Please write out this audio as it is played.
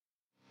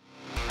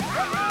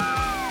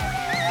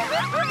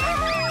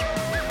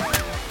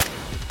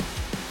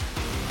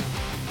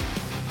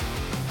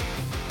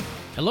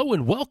Hello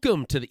and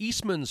welcome to the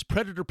Eastman's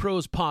Predator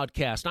Pros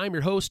podcast. I'm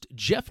your host,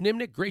 Jeff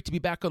Nimnick. Great to be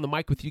back on the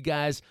mic with you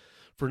guys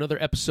for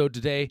another episode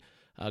today.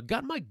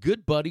 Got my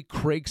good buddy,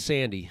 Craig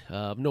Sandy.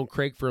 I've known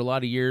Craig for a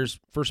lot of years.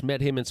 First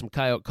met him in some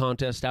coyote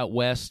contests out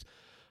west.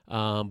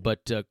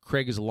 But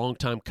Craig is a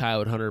longtime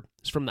coyote hunter.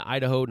 He's from the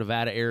Idaho,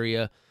 Nevada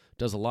area.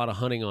 Does a lot of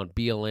hunting on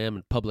BLM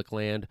and public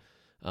land.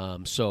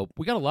 So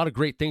we got a lot of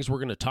great things we're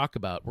going to talk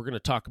about. We're going to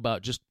talk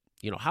about just,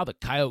 how the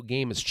coyote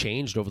game has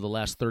changed over the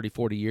last 30,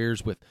 40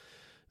 years with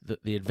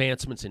the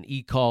advancements in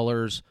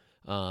e-collars,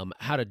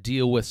 how to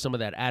deal with some of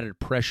that added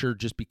pressure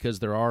just because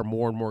there are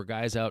more and more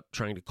guys out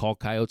trying to call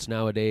coyotes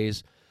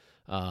nowadays.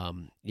 We're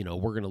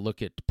going to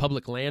look at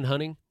public land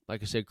hunting.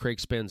 Like I said, Craig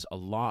spends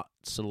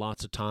lots and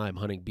lots of time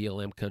hunting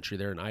BLM country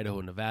there in Idaho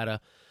and Nevada.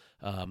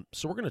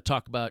 So we're going to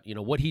talk about,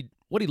 what he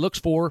looks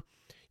for,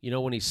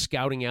 when he's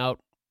scouting out,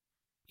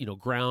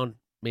 ground,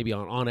 maybe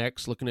on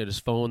X, looking at his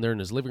phone there in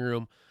his living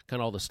room, kind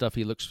of all the stuff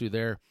he looks through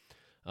there.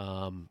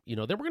 Then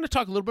we're going to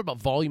talk a little bit about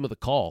volume of the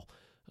call.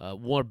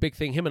 One big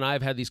thing, him and I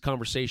have had these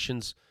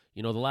conversations,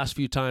 the last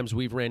few times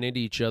we've ran into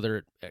each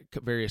other at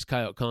various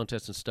coyote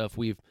contests and stuff,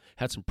 we've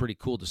had some pretty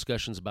cool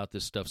discussions about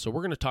this stuff. So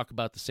we're going to talk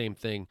about the same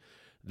thing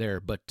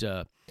there. But,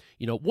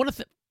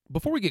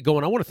 before we get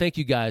going, I want to thank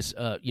you guys,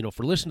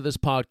 for listening to this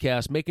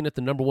podcast, making it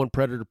the number one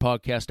Predator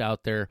podcast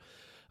out there.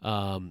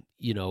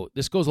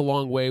 This goes a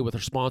long way with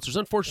our sponsors.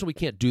 Unfortunately, we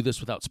can't do this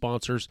without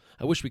sponsors.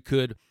 I wish we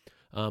could.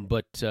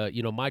 But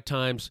my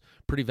time's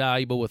pretty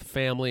valuable with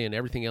family and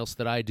everything else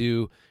that I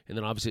do. And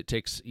then obviously it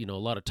takes, a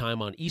lot of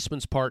time on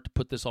Eastman's part to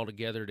put this all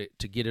together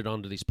to get it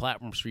onto these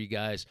platforms for you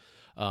guys.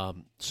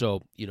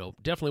 So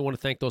definitely want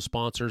to thank those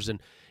sponsors and,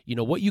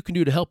 what you can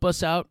do to help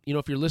us out.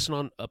 If you're listening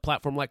on a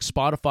platform like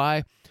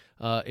Spotify,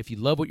 if you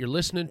love what you're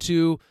listening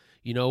to,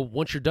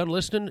 once you're done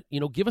listening,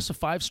 give us a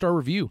 5-star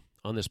review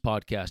on this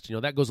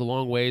podcast. That goes a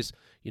long ways.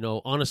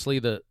 Honestly,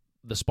 the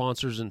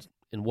sponsors and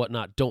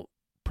whatnot don't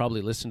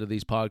probably listen to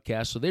these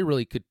podcasts, so they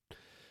really could,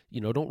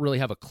 don't really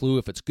have a clue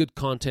if it's good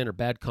content or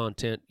bad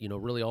content.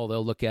 Really all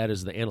they'll look at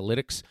is the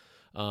analytics,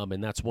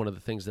 and that's one of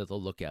the things that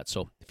they'll look at.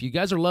 So if you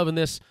guys are loving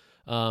this,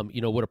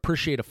 would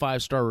appreciate a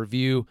 5-star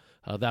review.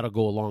 That'll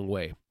go a long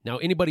way. Now,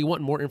 anybody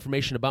wanting more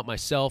information about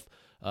myself,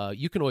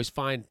 you can always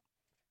find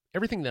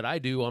everything that I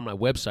do on my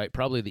website.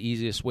 Probably the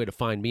easiest way to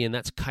find me, and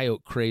that's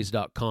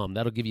coyotecraze.com.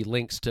 That'll give you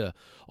links to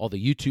all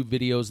the YouTube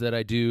videos that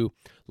I do,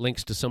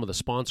 links to some of the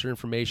sponsor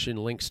information,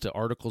 links to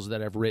articles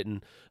that I've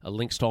written,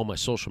 links to all my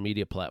social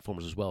media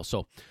platforms as well.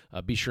 So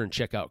be sure and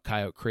check out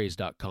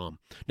coyotecraze.com.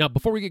 Now,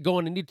 before we get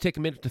going, I need to take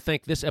a minute to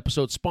thank this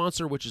episode's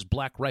sponsor, which is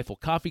Black Rifle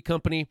Coffee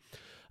Company.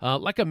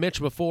 Like I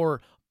mentioned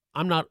before,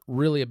 I'm not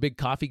really a big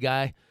coffee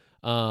guy.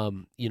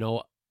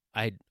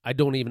 I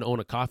don't even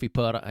own a coffee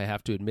pot, I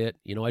have to admit.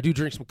 I do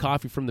drink some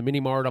coffee from the mini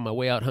mart on my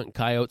way out hunting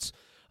coyotes.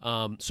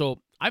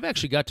 So I've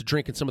actually got to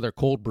drinking some of their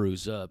cold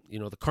brews. The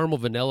caramel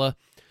vanilla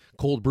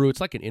cold brew,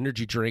 it's like an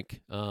energy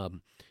drink.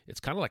 It's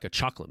kind of like a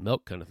chocolate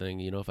milk kind of thing,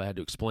 if I had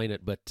to explain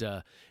it. But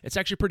it's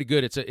actually pretty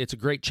good. It's a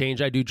great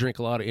change. I do drink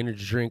a lot of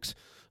energy drinks,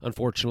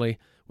 unfortunately,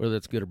 whether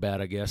that's good or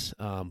bad, I guess.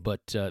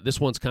 But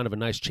this one's kind of a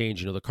nice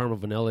change. The caramel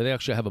vanilla, they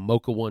actually have a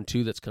mocha one,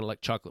 too, that's kind of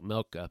like chocolate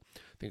milk. I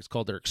think it's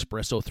called their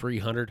Espresso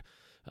 300.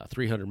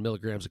 300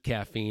 milligrams of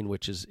caffeine,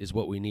 which is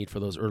what we need for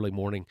those early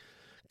morning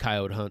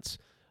coyote hunts.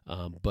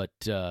 But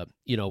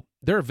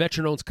they're a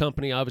veteran-owned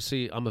company.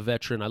 Obviously, I'm a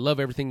veteran. I love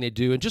everything they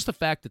do. And just the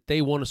fact that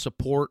they want to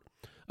support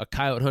a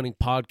coyote hunting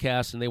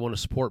podcast and they want to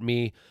support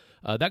me,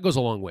 that goes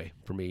a long way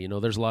for me.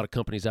 There's a lot of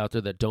companies out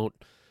there that don't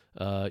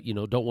want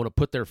to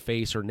put their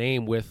face or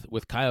name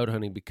with coyote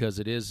hunting because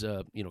it is,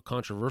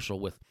 controversial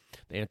with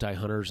the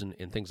anti-hunters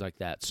and things like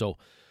that. So,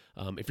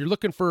 if you're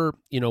looking for,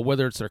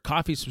 whether it's their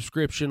coffee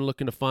subscription,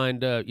 looking to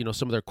find,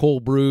 some of their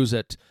cold brews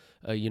at,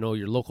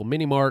 your local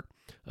mini mart,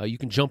 you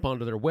can jump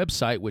onto their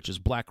website, which is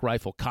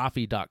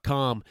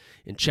blackriflecoffee.com,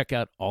 and check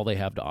out all they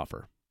have to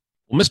offer.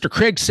 Well, Mr.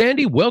 Craig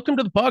Sandy, welcome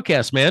to the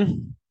podcast,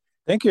 man.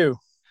 Thank you.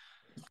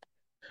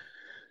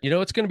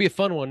 It's going to be a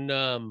fun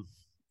one.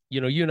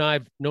 You and I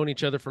have known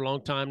each other for a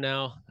long time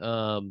now.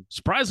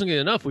 Surprisingly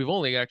enough, we've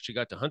only actually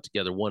got to hunt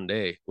together one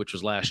day, which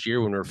was last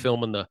year when we were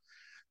filming the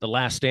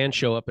Last Stand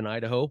show up in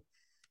Idaho.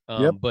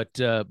 Yep. But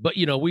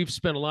we've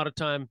spent a lot of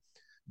time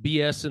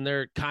BS in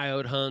their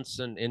coyote hunts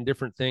and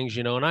different things,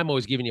 and I'm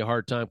always giving you a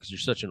hard time because you're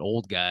such an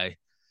old guy,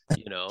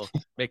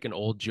 making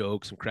old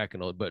jokes and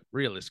cracking old, but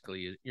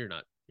realistically you're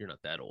not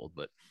that old,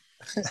 but,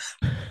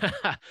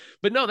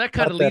 but no, that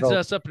kind of leads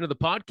us up into the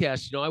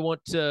podcast. I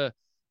want to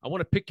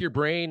pick your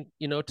brain,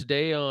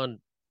 today on,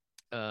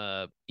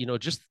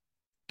 just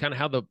kind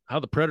of how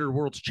the predator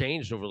world's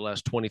changed over the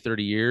last 20,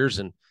 30 years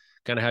and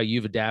kind of how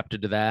you've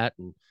adapted to that.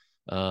 And,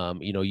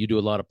 you do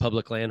a lot of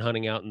public land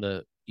hunting out in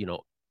the,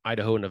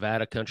 Idaho,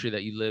 Nevada country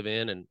that you live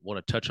in, and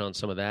want to touch on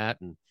some of that.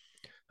 And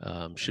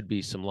should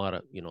be a lot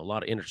of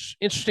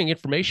interesting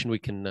information we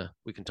can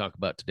talk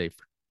about today.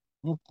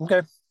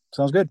 Okay.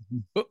 Sounds good.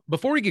 But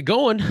before we get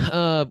going,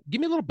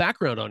 give me a little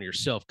background on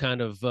yourself,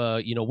 kind of,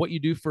 what you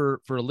do for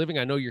a living.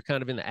 I know you're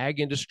kind of in the ag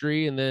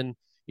industry, and then,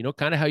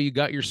 kind of how you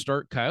got your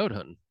start coyote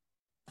hunting.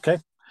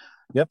 Okay.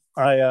 Yep.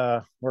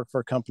 I work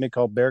for a company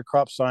called Bear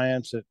Crop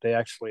Science. They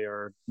actually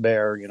are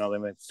Bayer. They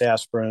make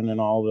aspirin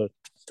and all the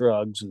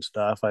drugs and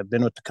stuff. I've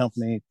been with the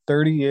company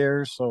 30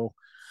 years. So,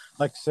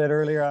 like I said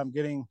earlier, I'm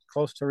getting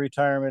close to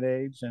retirement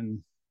age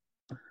and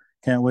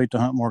can't wait to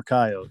hunt more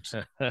coyotes.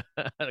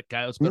 The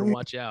coyotes better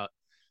watch out.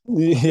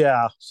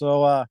 Yeah.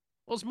 So, Well,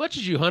 as much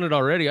as you hunted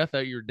already, I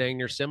thought you were dang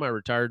near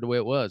semi-retired the way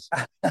it was.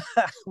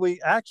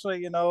 we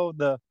actually,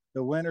 the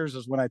winters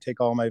is when I take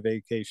all my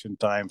vacation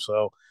time.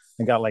 So,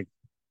 I got like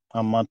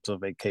a month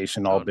of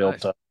vacation all Oh, built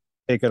nice. up.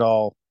 Take it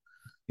all,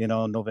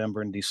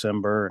 November and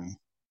December and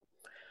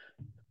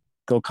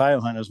go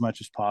coyote hunt as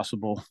much as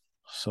possible.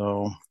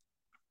 So,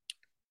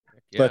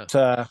 Yeah.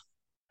 but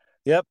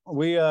yep,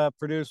 we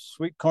produce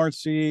sweet corn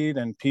seed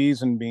and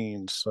peas and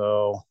beans.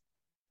 So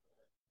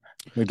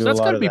we So do a that's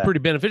got lot to of be that. pretty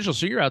beneficial.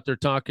 So you're out there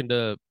talking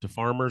to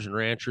farmers and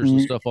ranchers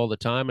and stuff all the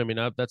time. I mean,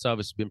 that's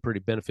obviously been pretty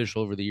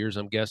beneficial over the years,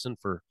 I'm guessing,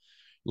 for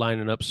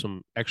lining up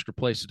some extra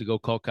places to go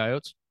call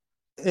coyotes.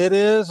 It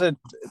is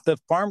the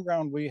farm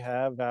ground we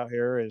have out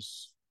here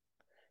is,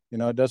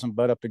 it doesn't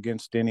butt up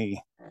against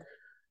any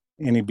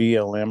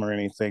BLM or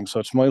anything. So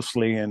it's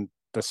mostly in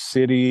the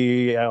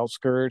city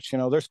outskirts.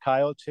 There's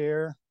coyotes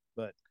here,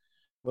 but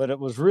what it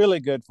was really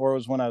good for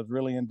was when I was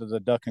really into the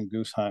duck and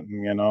goose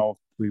hunting.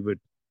 We would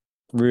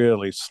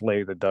really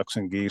slay the ducks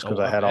and geese because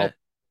Oh, I I had all bet.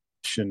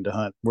 permission to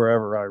hunt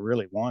wherever I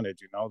really wanted.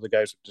 The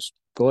guys would just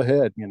go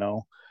ahead.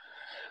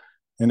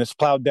 And it's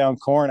plowed down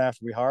corn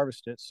after we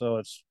harvest it, so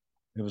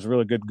it was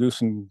really good goose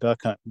and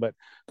duck hunt. But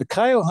the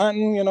coyote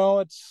hunting,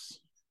 it's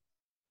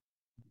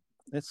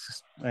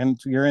and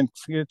you're in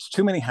it's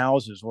too many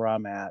houses where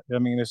I'm at. I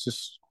mean, it's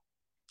just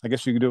I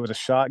guess you could do it with a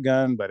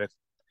shotgun, but it's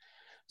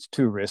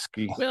too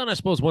risky. Well, and I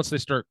suppose once they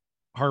start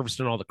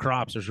harvesting all the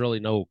crops, there's really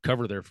no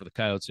cover there for the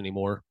coyotes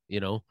anymore. They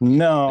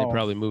No.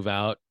 probably move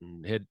out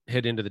and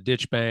head into the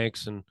ditch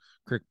banks and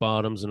creek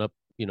bottoms and up,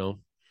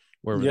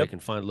 wherever they Yep, can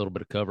find a little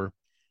bit of cover.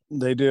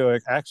 they do.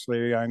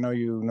 Actually, I know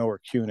you know where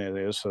Cunit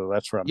is, so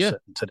that's where I'm Yeah,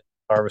 sitting today,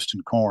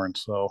 harvesting corn.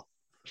 So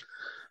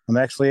I'm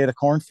actually at a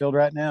cornfield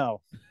right now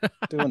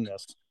doing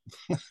this.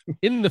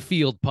 in the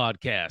field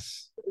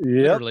podcasts,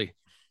 Yep. literally.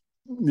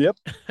 Yep.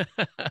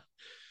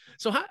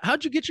 So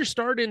how'd you get your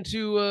start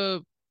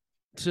into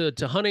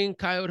to hunting,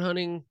 coyote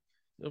hunting?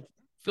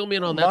 Fill me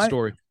in on that My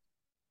story.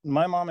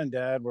 my mom and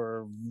dad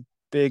were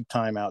big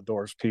time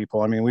outdoors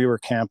people. I mean, we were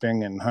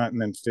camping and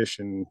hunting and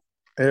fishing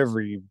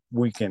every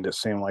weekend, it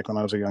seemed like, when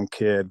I was a young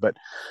kid. But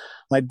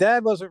my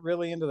dad wasn't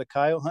really into the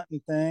coyote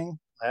hunting thing.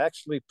 I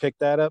actually picked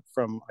that up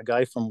from a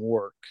guy from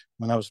work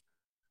when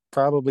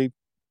probably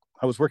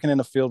I was working in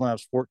the field when I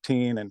was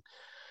 14, and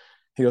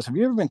he goes, "Have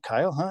you ever been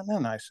coyote hunting?"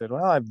 And I said,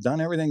 "Well, I've done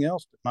everything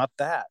else, but not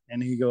that."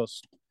 And he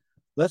goes,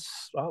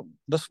 this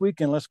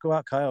weekend, let's go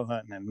out coyote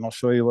hunting and I'll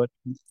show you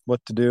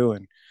what to do."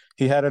 And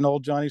he had an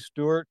old Johnny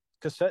Stewart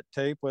cassette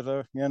tape with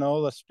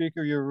the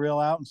speaker you reel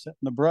out and sit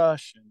in the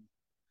brush.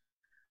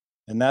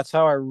 And that's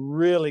how I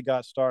really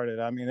got started.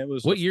 I mean, it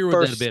was the What year would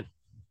that have first, been?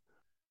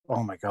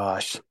 oh my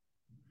gosh.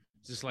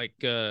 It's just like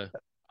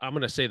I'm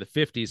gonna say the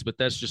 50s, but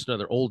that's just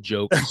another old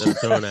joke that I'm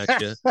throwing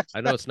at you.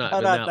 I know it's not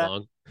been Not that that.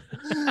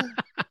 long.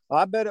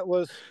 I bet it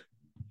was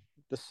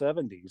the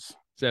 70s.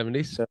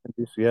 70s.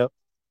 70s, yep.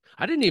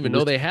 I didn't It even know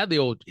was they had the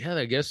old. Yeah,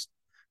 I guess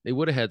they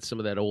would have had some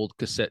of that old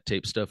cassette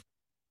tape stuff.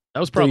 That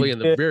was they probably in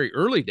the did. very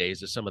early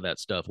days of some of that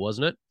stuff,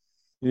 wasn't it?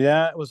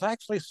 Yeah, it was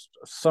actually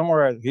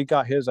somewhere he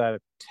got his out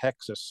of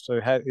Texas. So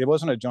it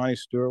wasn't a Johnny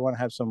Stewart one, it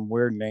had some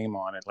weird name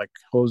on it, like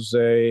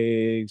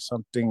Jose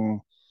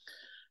something.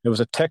 It was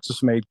a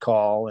Texas made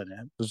call, and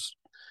it was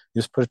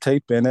you just put a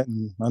tape in it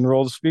and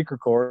unroll the speaker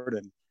cord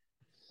and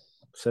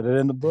set it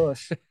in the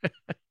bush.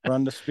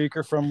 Run the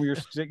speaker from where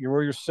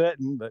you're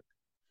sitting. But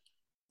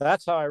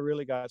that's how I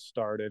really got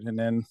started. And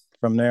then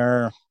from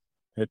there,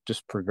 it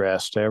just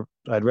progressed.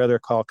 I'd rather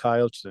call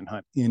coyotes than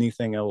hunt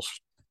anything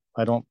else.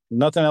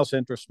 Nothing else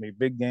interests me.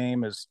 Big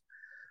game is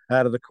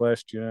out of the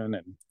question.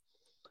 And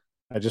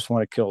I just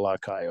want to kill a lot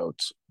of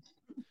coyotes.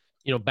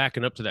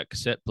 Backing up to that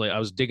cassette play, I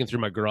was digging through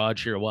my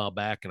garage here a while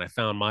back, and I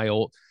found my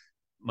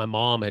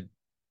mom had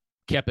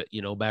kept it,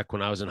 back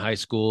when I was in high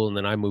school, and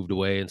then I moved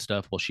away and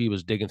stuff. Well, she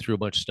was digging through a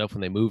bunch of stuff when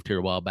they moved here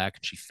a while back,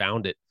 and she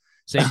found it.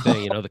 Same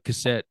thing, the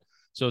cassette.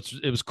 So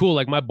it was cool.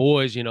 Like my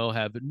boys,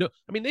 have no,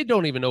 I mean, they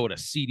don't even know what a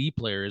CD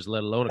player is,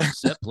 let alone a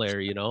cassette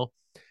player.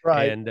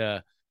 Right. And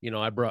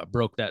I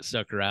broke that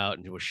sucker out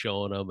and was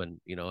showing them,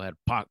 and I had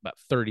about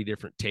 30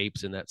 different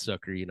tapes in that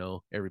sucker.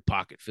 Every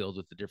pocket filled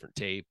with the different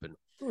tape, and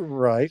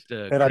Right.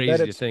 just And I bet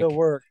crazy it to still think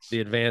works.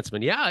 the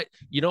advancement. Yeah,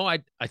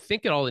 I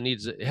think it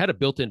needs. It had a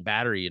built-in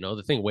battery.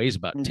 The thing weighs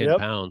about 10 Yep.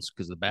 pounds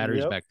because the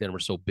batteries Yep. back then were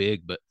so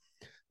big. But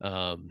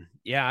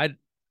yeah,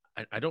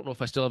 I don't know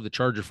if I still have the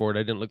charger for it.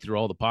 I didn't look through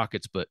all the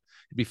pockets, but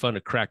it'd be fun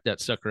to crack that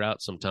sucker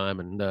out sometime.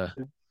 And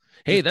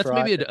hey, Just that's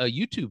try maybe it. a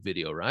YouTube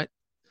video, right?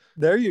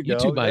 There you go.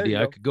 YouTube There you idea.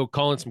 I go. could go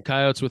calling some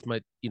coyotes with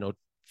my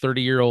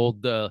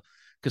 30-year-old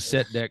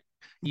cassette deck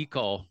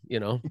e-call.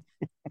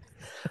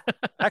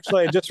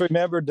 Actually, I just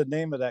remembered the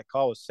name of that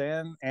call was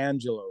San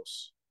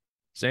Angelos.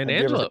 San Have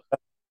you ever heard Angelo. that?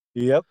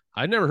 Yep.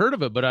 I never heard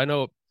of it, but I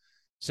know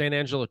San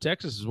Angelo,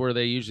 Texas is where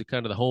they usually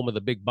kind of the home of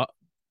the big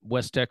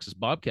West Texas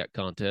Bobcat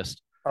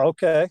contest.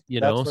 Okay, You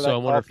that's know, where so I that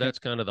wonder call if came. that's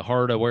kind of the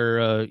heart of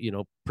where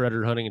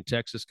predator hunting in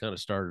Texas kind of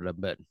started. I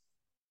bet.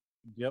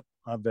 Yep,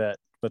 I bet.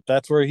 But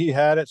that's where he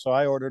had it. So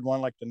I ordered one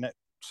like the net,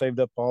 saved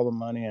up all the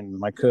money and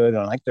I could. And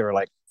I think they were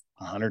like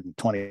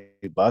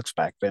 $120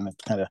 back then. It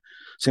kind of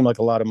seemed like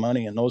a lot of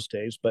money in those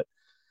days. But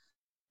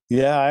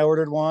yeah, I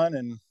ordered one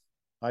and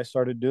I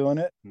started doing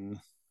it and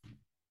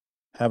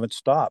haven't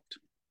stopped.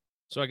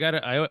 So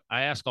I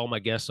ask all my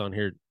guests on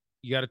here.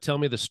 You got to tell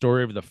me the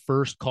story of the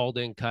first called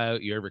in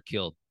coyote you ever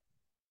killed.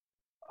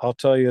 I'll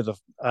tell you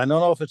I don't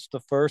know if it's the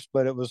first,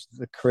 but it was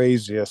the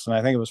craziest. And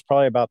I think it was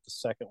probably about the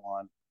second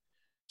one.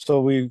 So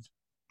we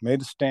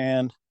made a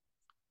stand.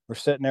 We're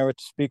sitting there with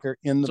the speaker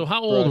in the So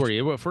how old brush. were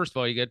you? Well, first of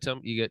all, you got to tell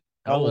me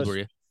how I old were was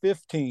you?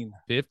 15.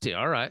 50.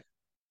 All right.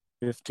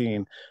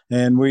 15.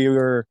 And we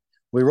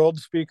rolled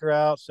the speaker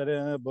out, set it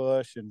in a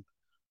bush, and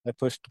I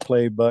pushed the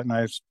play button.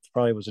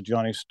 Probably was a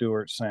Johnny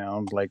Stewart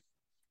sound, like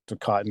the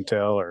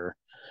Cottontail or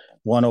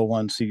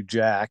 101C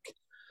Jack.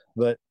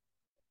 But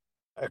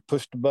I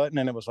pushed the button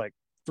and it was like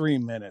 3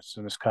 minutes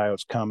and this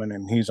coyote's coming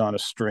and he's on a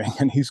string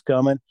and he's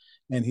coming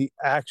and he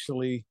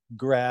actually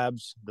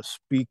grabs the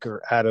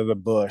speaker out of the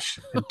bush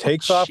and Oh,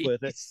 takes off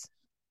with it. jeez.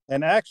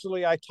 And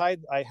actually I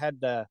had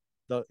the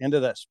end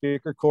of that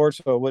speaker cord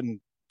so it wouldn't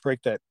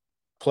break that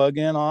plug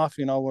in off.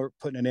 We're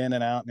putting it in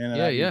and out and in and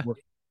Yeah, out. yeah.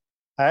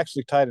 I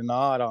actually tied a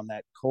knot on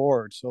that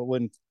cord so it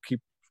wouldn't keep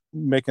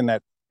making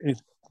that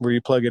where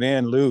you plug it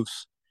in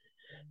loose.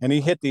 And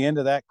he hit the end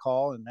of that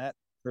call and that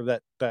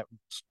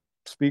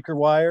speaker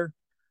wire,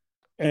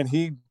 and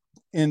he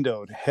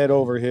endoed head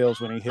over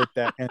heels when he hit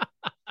that. And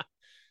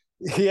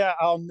yeah,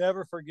 I'll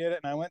never forget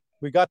it. And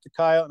we got the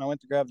coyote, and I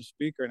went to grab the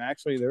speaker, and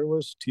actually there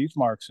was teeth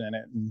marks in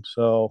it. And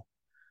so,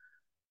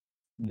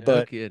 No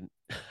but kidding.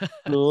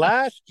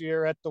 last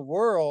year at the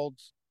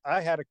Worlds,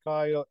 I had a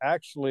coyote.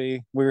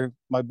 Actually,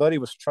 my buddy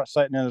was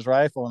sighting in his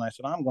rifle, and I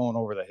said, "I'm going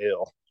over the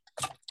hill.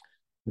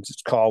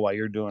 Just call while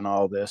you're doing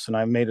all this." And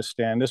I made a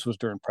stand. This was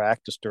during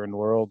practice during the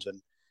Worlds,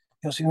 and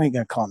he goes, "You ain't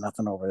gonna call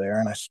nothing over there."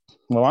 And I said,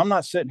 "Well, I'm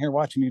not sitting here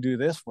watching you do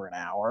this for an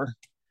hour."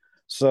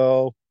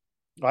 So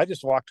I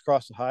just walked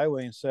across the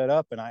highway and set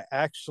up, and I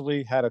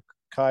actually had a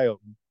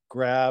coyote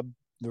grab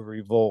the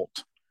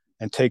revolt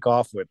and take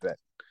off with it.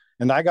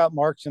 And I got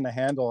marks in the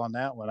handle on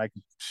that one. I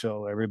could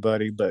show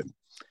everybody, but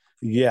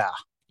yeah,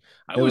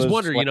 I it always was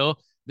wonder, like,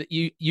 that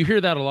you hear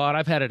that a lot.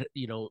 I've had it,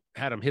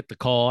 had them hit the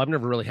call. I've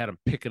never really had them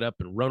pick it up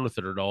and run with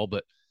it at all,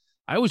 but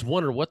I always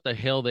wonder what the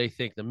hell they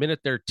think the minute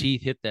their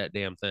teeth hit that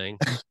damn thing.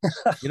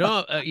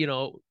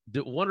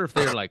 Wonder if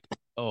they're like,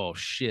 oh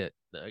shit,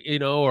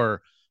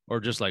 or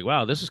just like,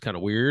 wow, this is kind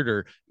of weird.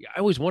 Or I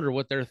always wonder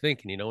what they're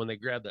thinking, when they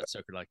grab that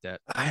sucker like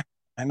that.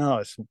 I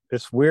know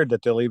it's weird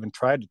that they'll even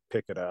try to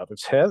pick it up.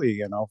 It's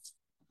heavy,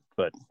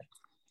 but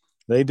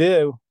they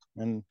do.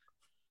 And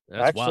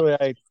That's wild.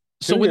 actually, I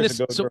So two when years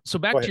this, ago, so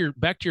back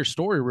to your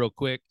story real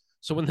quick.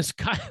 So when this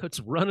coyote's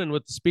running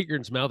with the speaker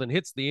in his mouth and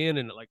hits the end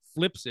and it like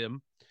flips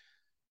him,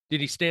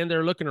 did he stand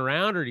there looking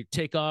around, or did he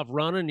take off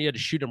running? You had to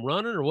shoot him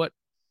running, or what?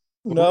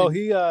 no,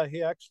 he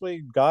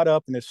actually got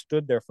up and it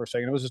stood there for a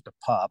second. It was just a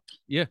pop,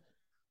 Yeah.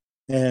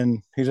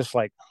 and he just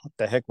like, what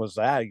the heck was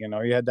that?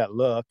 He had that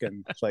look,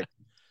 and it's like,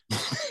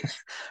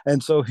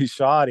 and so he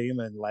shot him,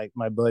 and like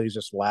my buddy's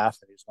just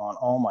laughing. He's going,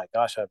 "Oh my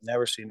gosh, I've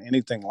never seen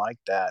anything like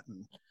that."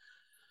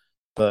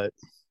 But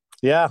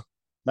yeah,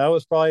 that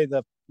was probably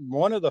the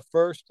one of the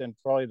first and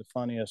probably the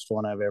funniest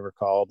one I've ever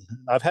called.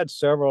 I've had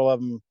several of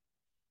them.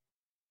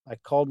 I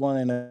called one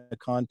in a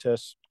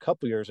contest a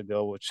couple years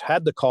ago, which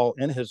had the call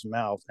in his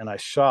mouth, and I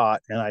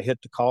shot and I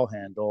hit the call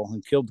handle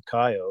and killed the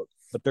coyote.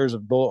 But there's a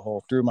bullet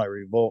hole through my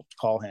revolt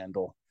call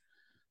handle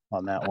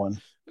on that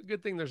one.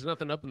 Good thing there's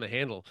nothing up in the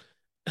handle.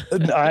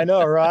 I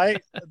know,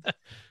 right?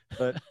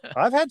 But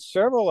I've had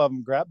several of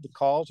them grab the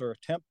calls or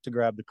attempt to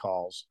grab the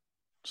calls.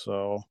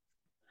 So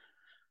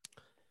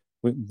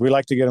we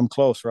like to get them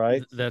close,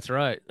 right? That's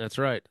right. That's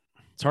right.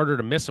 It's harder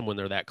to miss them when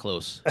they're that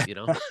close, I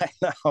know.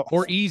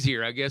 or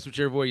easier, I guess,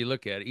 whichever way you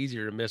look at it.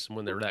 Easier to miss them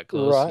when they're that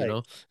close, Right.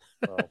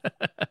 So,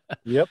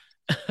 yep.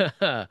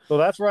 So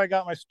that's where I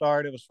got my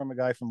start. It was from a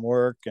guy from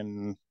work,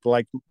 and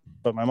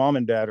but my mom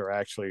and dad are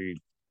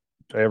actually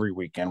every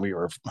weekend we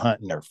were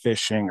hunting or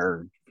fishing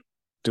or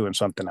doing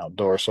something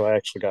outdoors. So I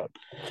actually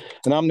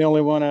and I'm the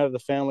only one out of the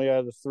family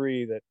out of the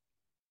three that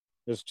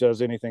just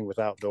does anything with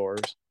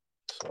outdoors.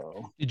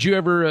 So did you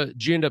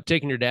end up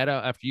taking your dad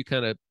out after you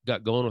kind of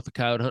got going with the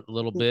coyote hunting a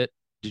little bit?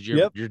 Did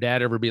yep. your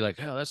dad ever be like,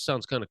 oh, that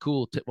sounds kind of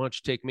cool. Why don't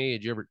you take me?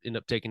 Did you ever end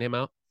up taking him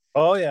out?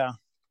 Oh yeah.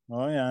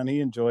 Oh yeah. And he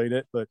enjoyed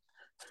it. But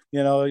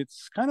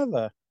it's kind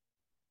of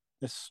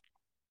it's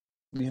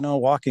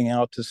walking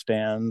out to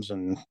stands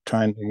and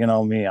trying,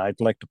 me, I'd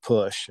like to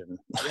push and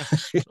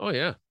yeah. Oh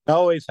yeah. I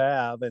always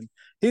have. And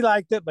he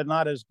liked it, but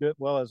not as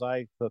well as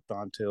I hooked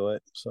onto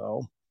it.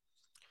 So,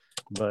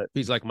 but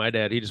he's like my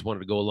dad. He just wanted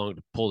to go along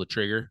to pull the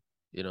trigger,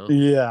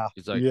 yeah.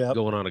 He's like Yep.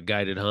 going on a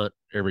guided hunt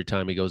every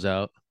time he goes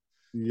out.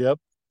 Yep.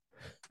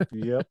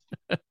 Yep.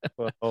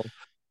 Well,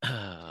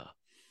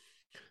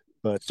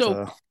 But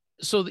So,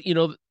 so you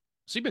know,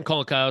 so you've been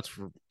calling coyotes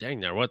for dang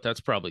there, what?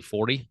 That's probably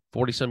 40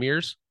 some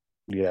years.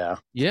 yeah,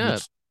 Yeah.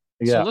 it's So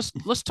yeah.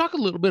 let's talk a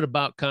little bit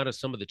about kind of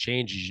some of the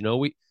changes.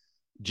 We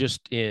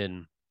just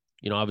in,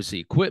 obviously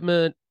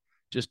equipment,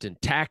 just in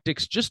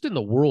tactics, just in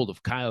the world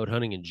of coyote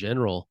hunting in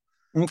general.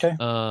 Okay.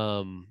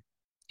 Um,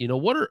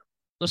 what are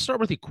let's start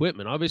with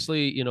equipment.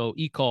 Obviously,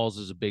 e-calls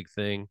is a big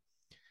thing.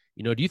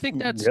 Do you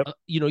think that's Yep.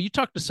 you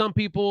talk to some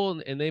people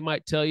and they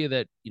might tell you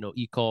that,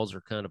 e-calls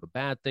are kind of a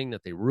bad thing,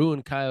 that they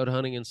ruin coyote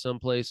hunting in some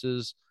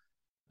places.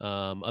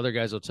 Other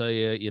guys will tell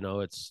you,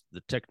 it's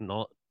the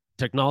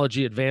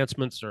technology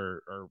advancements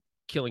are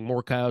killing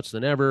more coyotes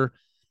than ever.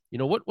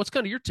 What's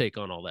kind of your take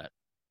on all that?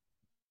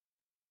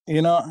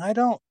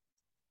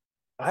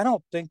 I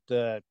don't think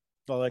that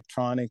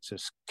electronics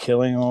is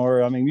killing,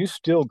 or I mean, you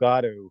still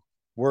got to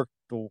work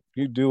the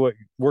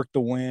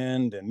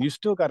wind, and you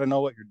still got to know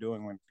what you're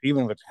doing when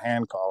even with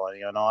hand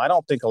calling. I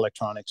don't think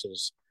electronics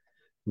is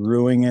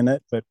ruining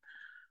it, but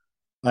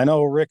I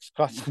know Rick's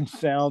caught some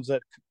sounds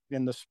that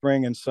in the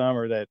spring and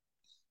summer that,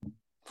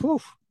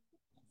 whew,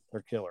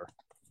 they're killer.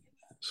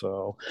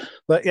 So,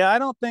 but yeah, I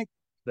don't think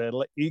that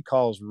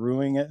e-calls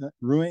ruining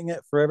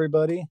it for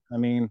everybody. I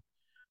mean,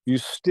 you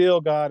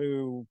still got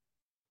to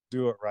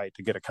do it right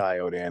to get a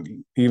coyote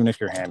in, even if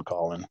you're hand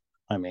calling.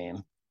 I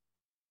mean,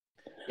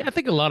 Yeah, I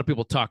think a lot of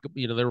people talk,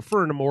 they're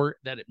referring to more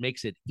that it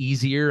makes it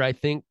easier, I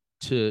think,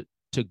 to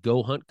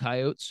go hunt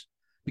coyotes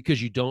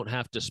because you don't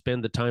have to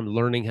spend the time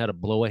learning how to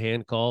blow a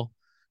hand call.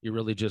 You're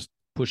really just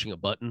pushing a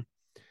button,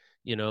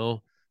 you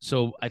know.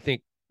 So I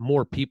think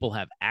more people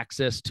have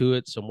access to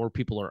it, so more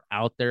people are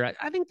out there.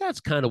 I think that's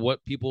kind of what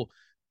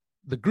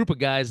the group of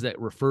guys that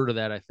refer to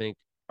that, I think,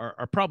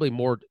 are probably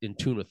more in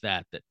tune with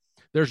that. That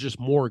there's just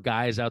more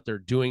guys out there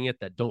doing it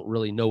that don't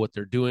really know what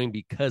they're doing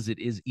because it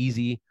is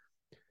easy,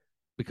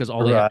 because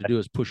all they have to right, do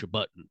is push a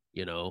button.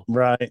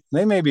 right.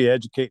 They may be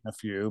educating a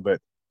few, but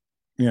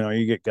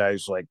you get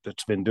guys like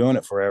that's been doing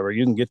it forever.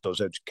 You can get those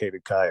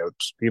educated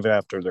coyotes even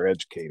after they're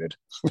educated.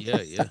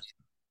 Yeah, yeah.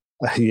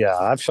 Yeah,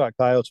 I've shot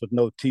coyotes with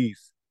no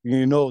teeth.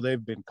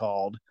 They've been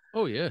called.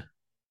 Oh, yeah.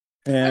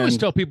 I always And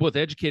tell people with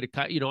educated,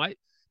 I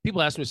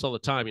people ask me this all the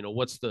time.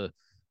 What's the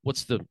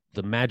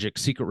magic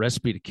secret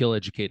recipe to kill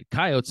educated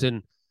coyotes?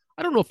 And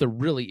I don't know if there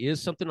really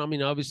is something. I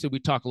mean, obviously, we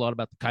talk a lot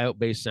about the coyote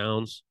based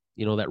sounds.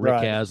 That Rick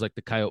right, has, like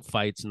the coyote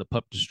fights and the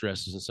pup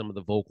distresses and some of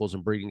the vocals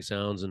and breeding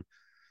sounds, and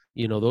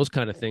those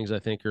kind of things I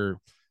think are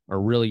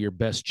really your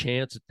best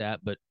chance at that.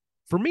 But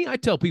for me, I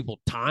tell people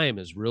time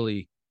is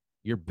really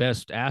your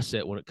best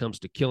asset when it comes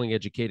to killing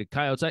educated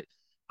coyotes.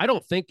 I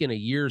don't think in a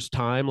year's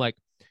time, like,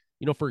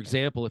 for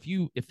example,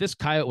 if this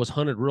coyote was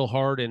hunted real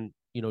hard in,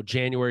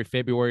 January,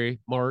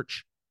 February,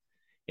 March,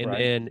 and right.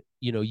 then,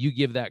 you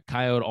give that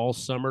coyote all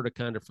summer to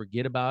kind of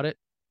forget about it.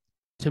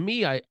 To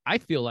me, I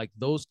feel like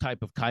those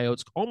type of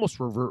coyotes almost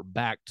revert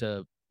back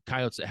to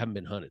coyotes that haven't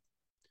been hunted.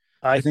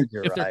 But I think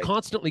you're if they're right.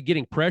 constantly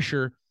getting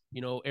pressure,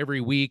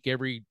 every week,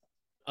 every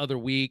other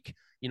week,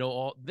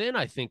 then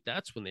I think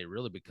that's when they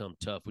really become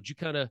tough. Would you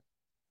kind of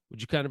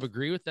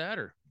agree with that,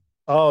 or?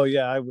 Oh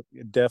yeah, I would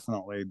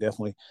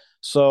definitely.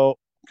 So,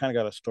 kind of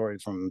got a story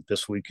from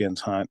this weekend's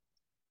hunt.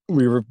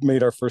 We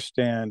made our first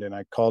stand, and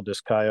I called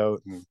this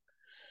coyote, and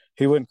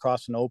he wouldn't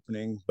cross an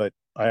opening, but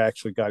I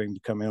actually got him to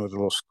come in with a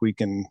little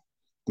squeaking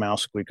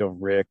mouse squeak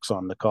of Rick's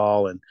on the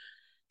call, and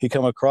he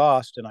come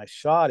across, and I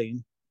shot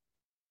him,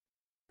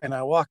 and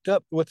I walked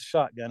up with the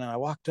shotgun, and I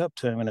walked up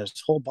to him, and his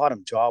whole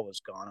bottom jaw was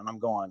gone, and I'm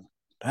going,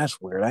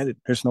 that's weird.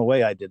 There's no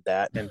way I did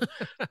that. And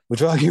we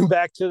drug him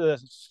back to the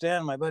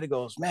stand. My buddy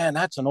goes, man,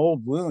 that's an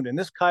old wound. And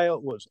this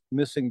coyote was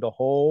missing the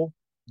whole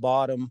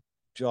bottom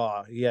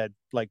jaw. He had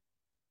like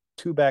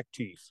two back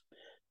teeth,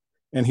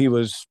 and he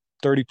was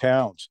 30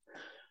 pounds.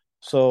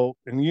 So,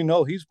 and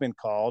he's been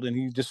called, and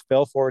he just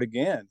fell for it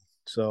again.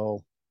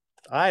 So,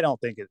 I don't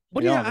think it.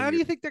 What I do you? don't think How do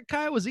you think that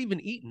coyote was even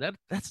eating?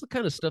 That's the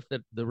kind of stuff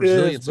that the it is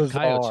resilience of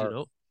coyotes,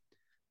 bizarre.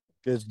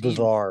 It's eating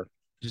bizarre.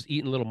 just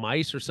eating little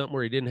mice or something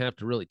where he didn't have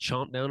to really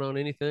chomp down on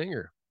anything,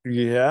 or?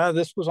 Yeah,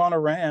 this was on a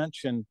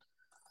ranch, and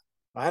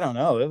I don't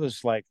know. It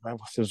was like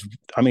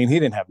I mean, he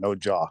didn't have no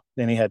jaw.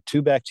 Then he had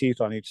two back teeth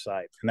on each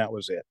side, and that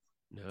was it.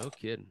 No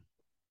kidding.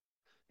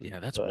 Yeah,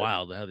 that's But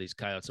wild how these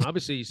coyotes. And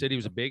obviously, you said he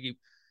was a big.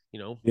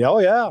 yeah, oh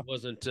yeah,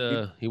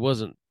 he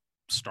wasn't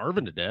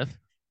starving to death.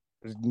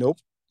 nope.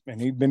 And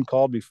he'd been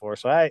called before,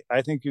 so I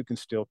think you can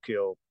still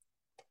kill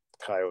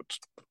coyotes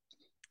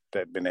that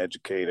have been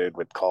educated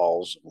with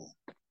calls and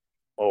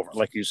over,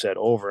 like you said,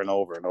 over and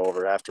over and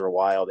over. After a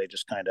while, they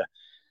just kind of.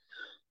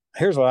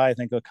 Here's what I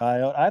think of a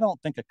coyote. I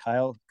don't think a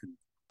coyote can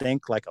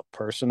think like a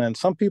person, and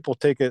some people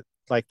take it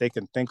like they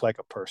can think like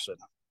a person.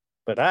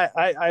 But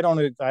I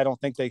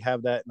don't think they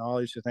have that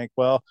knowledge to think,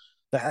 well,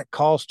 that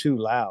call's too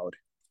loud.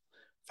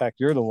 In fact,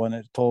 you're the one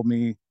that told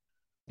me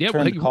Yeah,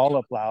 turn the call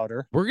up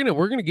louder. we're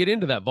gonna get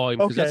into that volume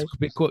because that's Okay. a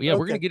big quote. Yeah,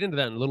 we're gonna Okay. get into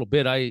that in a little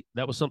bit.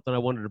 That was something I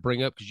wanted to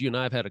bring up because you and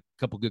I have had a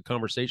couple good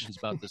conversations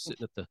about this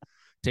sitting at the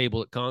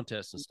table at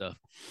contests and stuff.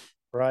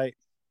 Right.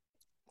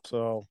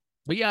 So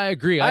But yeah, I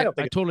agree. I I, don't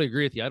I think totally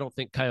agree with you. I don't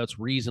think coyotes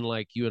reason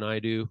like you and I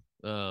do.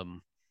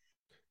 Um,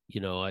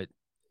 you know,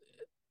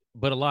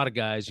 but a lot of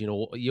guys, you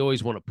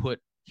always want to put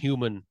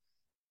human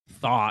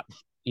thought,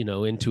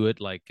 into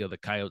it, like the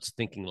coyotes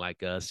thinking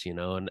like us,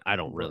 and I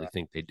don't really Right.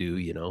 think they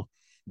do,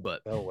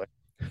 but No way.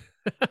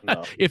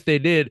 No. if they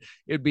did,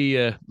 it'd be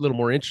a little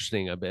more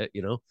interesting, I bet.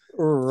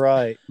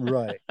 Right.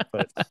 Right.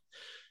 But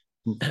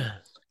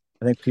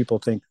I think people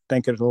think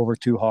it over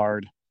too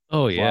hard.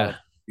 Oh A lot yeah. of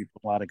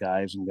people, a lot of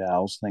guys and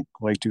gals think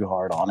way too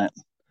hard on it.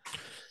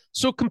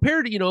 So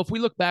compared to, if we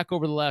look back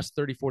over the last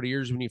 30, 40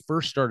 years when you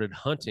first started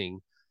hunting,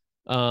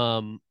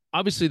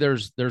 obviously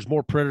there's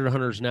more predator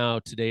hunters now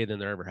today than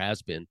there ever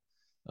has been.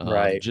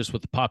 Right. Just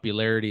with the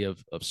popularity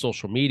of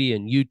social media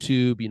and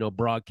YouTube,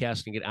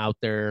 broadcasting it out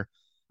there.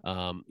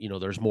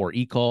 There's more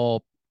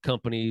e-call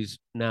companies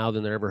now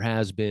than there ever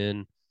has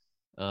been.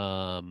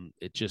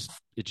 It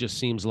just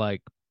seems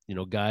like,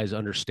 guys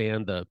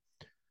understand the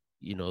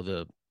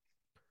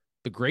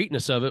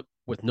greatness of it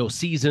with no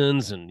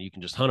seasons, and you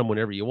can just hunt them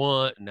whenever you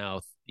want. And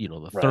now, the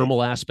Right.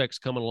 thermal aspects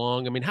coming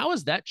along. I mean, how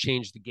has that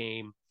changed the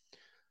game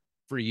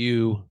for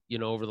you,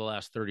 over the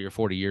last 30 or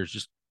 40 years,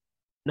 just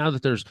now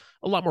that there's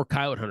a lot more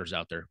coyote hunters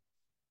out there?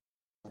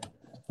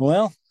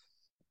 Well,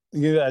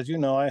 as you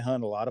know, I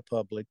hunt a lot of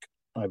public.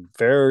 I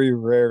very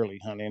rarely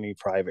hunt any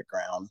private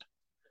ground.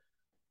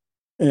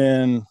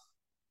 And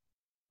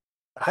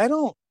I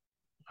don't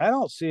I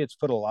don't see it's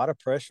put a lot of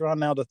pressure on.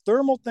 Now the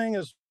thermal thing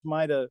is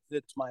might have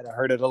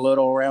hurt it a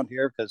little around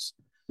here because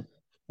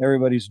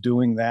everybody's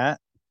doing that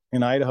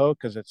in Idaho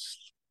because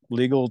it's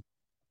legal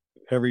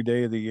every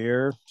day of the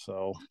year.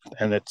 So,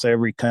 and it's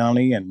every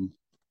county and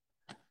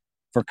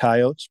for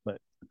coyotes. But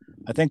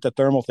I think the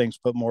thermal thing's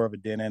put more of a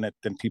dent in it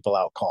than people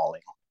out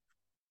calling.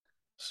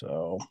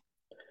 So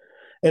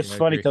it's Yeah, I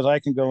funny agree. because I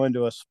can go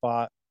into a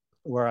spot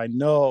where I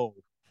know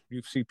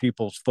you see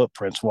people's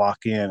footprints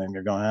walk in and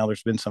you're going, oh,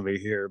 there's been somebody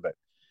here. But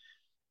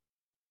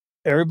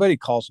everybody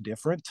calls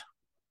different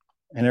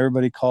and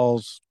everybody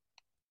calls,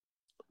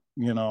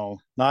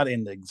 not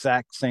in the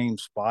exact same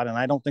spot. And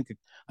I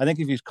think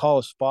if you call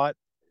a spot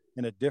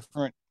in a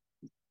different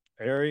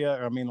area,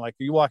 I mean, like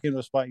you walk into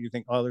a spot, you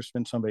think, oh, there's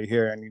been somebody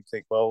here. And you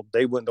think, well,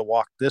 they wouldn't have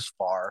walked this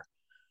far.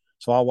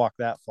 So I'll walk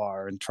that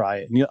far and try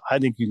it. And I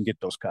think you can get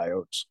those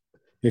coyotes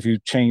if you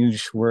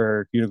change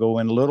where you go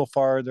in a little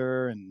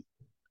farther and,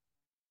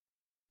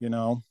 you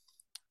know,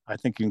 I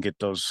think you can get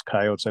those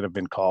coyotes that have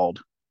been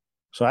called.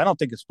 So I don't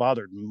think it's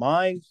bothered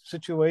my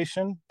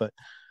situation, but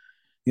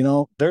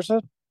there's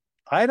a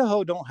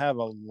Idaho don't have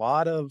a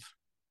lot of.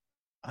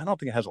 I don't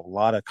think it has a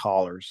lot of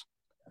callers.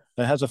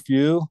 It has a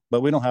few, but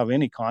we don't have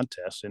any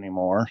contests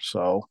anymore.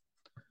 So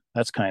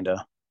that's kind of.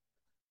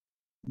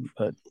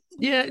 But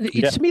Yeah,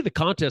 yeah, to me, the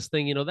contest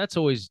thing,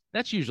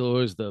 that's usually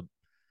always the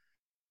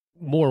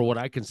more what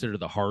I consider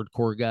the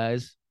hardcore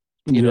guys.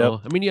 yep,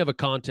 I mean, you have a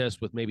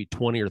contest with maybe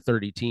 20 or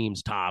 30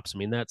 teams tops. I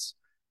mean, that's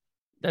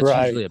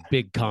right, usually a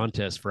big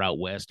contest for out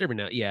west. Every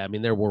now, yeah, I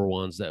mean, there were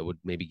ones that would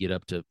maybe get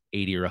up to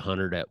 80 or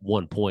 100 at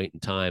one point in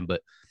time,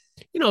 but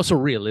so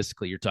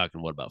realistically, you're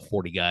talking what, about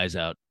 40 guys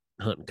out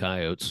hunting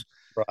coyotes.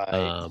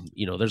 right,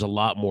 There's a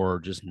lot more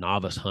just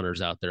novice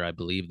hunters out there, I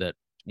believe, that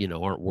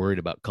aren't worried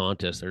about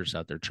contests. They're just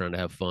out there trying to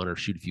have fun or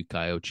shoot a few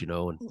coyotes,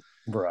 and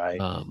right.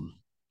 um,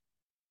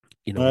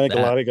 I with think a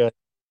that, lot of guys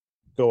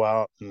go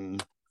out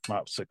and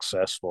not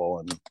successful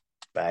and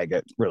bag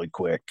it really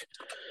quick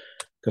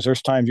because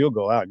there's times you'll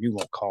go out and you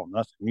won't call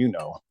nothing.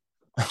 You'll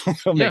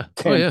make yeah,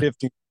 oh 10, yeah,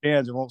 15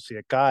 stands and won't see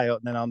a coyote.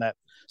 And then on that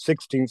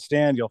 16th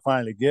stand, you'll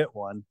finally get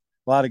one.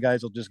 A lot of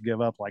guys will just give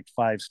up like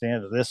 5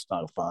 stands. This is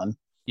not fun.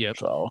 yep.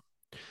 So,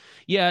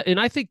 Yeah, and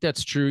I think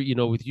that's true.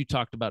 With you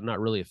talked about not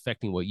really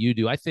affecting what you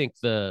do. I think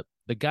the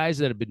guys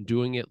that have been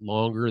doing it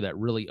longer that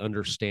really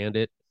understand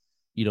it,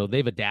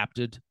 they've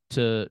adapted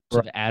to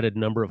right. the added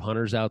number of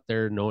hunters out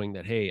there, knowing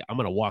that, hey, I'm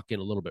going to walk in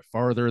a little bit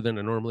farther than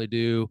I normally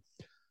do.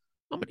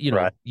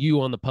 Right.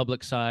 You on the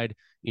public side,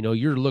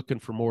 you're looking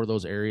for more of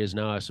those areas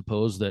now, I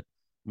suppose, that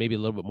maybe a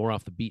little bit more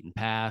off the beaten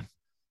path.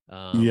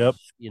 Yep.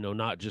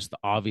 Not just the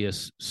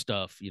obvious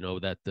stuff,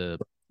 that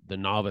the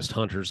novice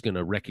hunter is going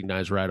to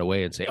recognize right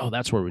away and say, oh,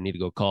 that's where we need to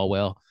go call.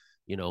 Well,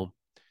 you know,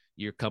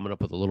 you're coming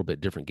up with a little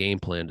bit different game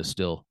plan to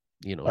still,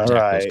 All attack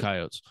those right.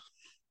 coyotes.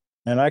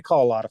 And I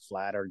call a lot of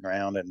flatter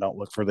ground and don't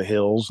look for the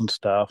hills and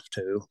stuff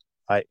too.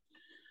 I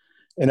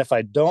and if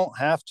I don't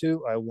have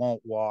to, I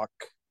won't walk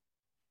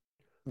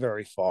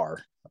very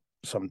far.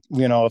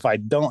 If I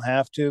don't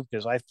have to,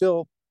 because I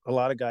feel a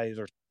lot of guys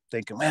are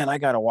thinking, man, I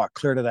got to walk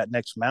clear to that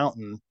next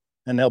mountain,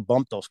 and they'll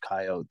bump those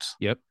coyotes.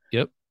 Yep.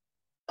 Yep.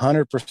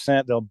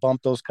 100% they'll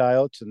bump those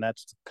coyotes, and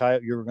that's the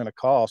coyote you're going to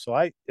call. So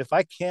if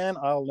I can,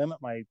 I'll limit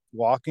my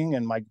walking,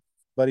 and my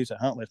buddies that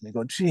hunt with me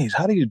go, geez,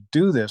 how do you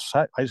do this?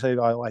 I say,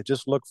 I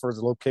just look for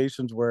the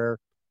locations where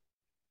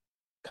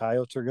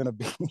coyotes are going to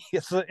be.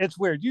 It's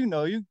weird. You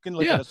can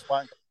look at Yeah. a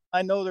spot.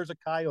 I know there's a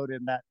coyote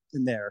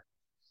in there.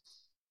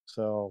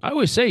 So I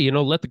always say,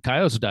 let the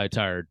coyotes die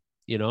tired.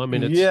 I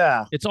mean,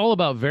 yeah, it's all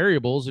about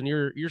variables, and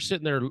you're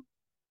sitting there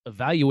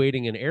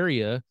evaluating an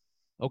area.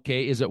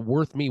 Okay, is it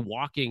worth me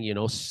walking,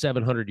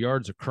 700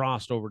 yards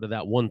across over to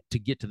that one to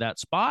get to that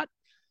spot,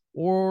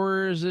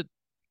 or is it,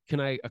 can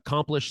I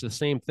accomplish the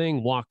same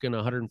thing walking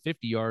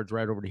 150 yards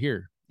right over to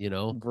here, you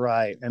know?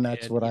 Right. And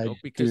that's And, what I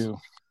because, do.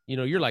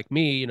 you're like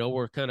me,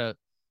 we're kind of,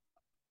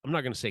 I'm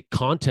not going to say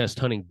contest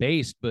hunting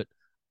based, but,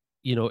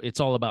 it's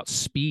all about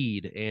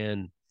speed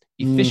and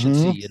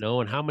efficiency,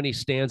 Mm-hmm. and how many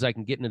stands I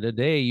can get in a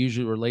day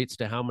usually relates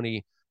to how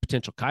many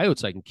potential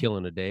coyotes I can kill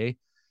in a day.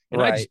 And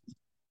Right.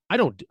 I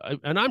don't,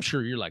 and I'm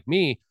sure you're like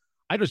me.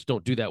 I just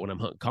don't do that when I'm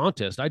hunting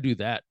contest. I do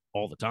that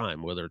all the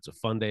time, whether it's a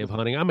fun day of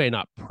hunting. I may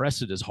not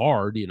press it as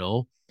hard,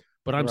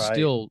 but I'm Right.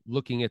 still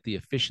looking at the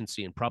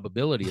efficiency and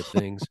probability of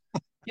things,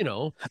 you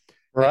know. And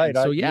Right.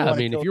 so, You yeah, I want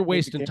to mean, if kill you're as many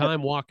as wasting you can.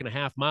 time walking a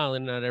half mile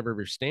in and out of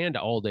every stand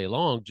all day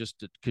long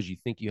just because you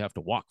think you have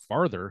to walk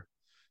farther,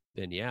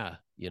 then yeah,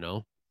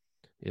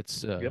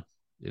 it's Yep.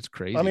 it's I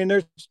crazy. mean,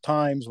 there's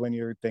times when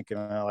you're thinking,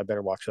 oh, I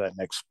better watch that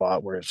next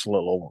spot where it's a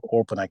little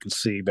open, I can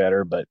see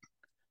better. But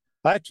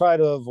I try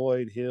to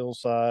avoid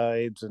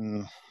hillsides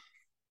and,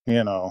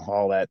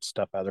 all that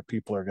stuff other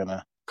people are going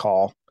to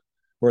call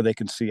where they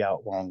can see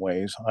out long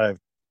ways. I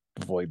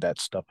avoid that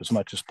stuff as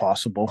much as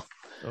possible.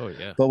 Oh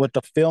yeah. But with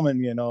the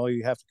filming,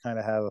 you have to kind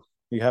of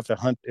you have to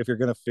hunt if you're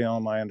going to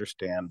film. I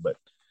understand, but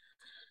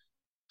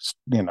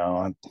you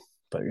know,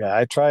 but yeah,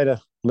 I try to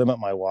limit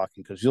my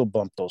walking because you'll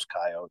bump those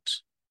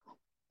coyotes.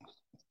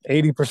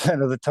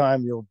 80% of the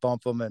time, you'll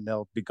bump them and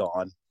they'll be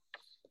gone.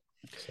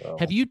 So,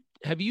 When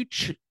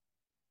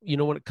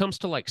it comes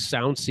to like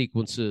sound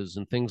sequences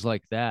and things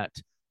like that,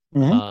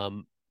 mm-hmm.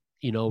 um,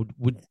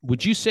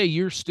 would you say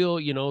you're still,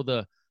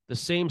 the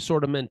same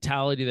sort of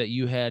mentality that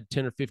you had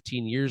 10 or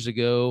 15 years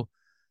ago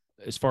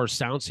as far as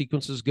sound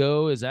sequences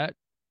go? Is that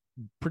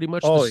pretty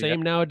much the Oh yeah.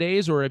 same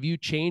nowadays, or have you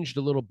changed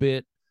a little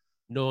bit,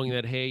 knowing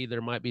that hey,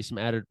 there might be some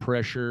added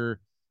pressure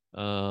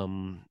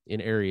in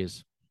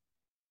areas?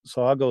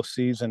 So I'll go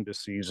season to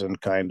season,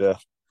 kind of.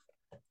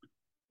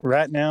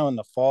 Right now in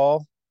the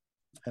fall,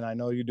 and I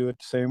know you do it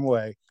the same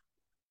way.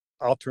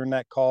 I'll turn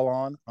that call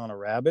on a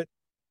rabbit,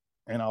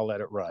 and I'll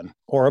let it run,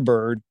 or a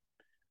bird.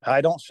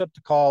 I don't shut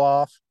the call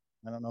off.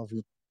 I don't know if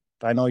you.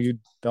 I know you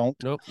don't.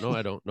 Nope, no,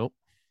 I don't. Nope.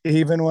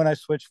 Even when I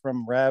switch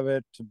from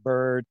rabbit to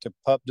bird to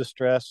pup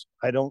distress,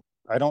 I don't.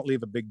 I don't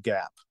leave a big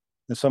gap.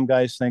 And some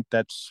guys think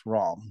that's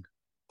wrong,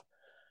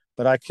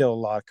 but I kill a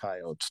lot of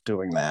coyotes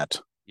doing that.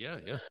 Yeah,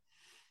 yeah,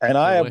 And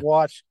I same have way.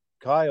 watched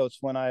coyotes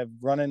when I've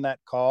run in that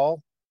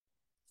call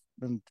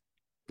and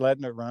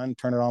letting it run,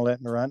 turn it on,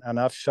 letting it run, and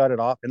I've shut it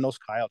off, and those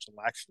coyotes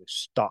will actually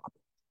stop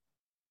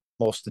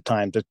most of the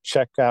time to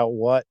check out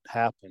what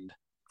happened.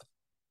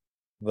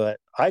 But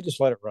I just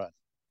let it run.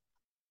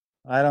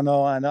 I don't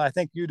know. I know. I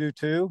think you do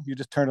too. You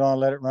just turn it on, and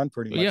let it run,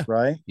 pretty But much, yeah,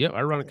 right? yep,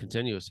 I run it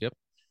continuous. Yep.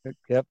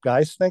 Yep.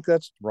 Guys think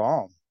that's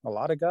wrong. A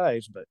lot of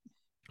guys, but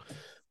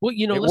Well,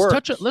 it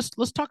let's works.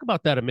 let's talk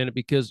about that a minute,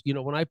 because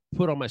when I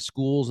put on my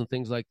schools and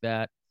things like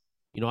that,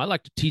 I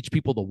like to teach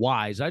people the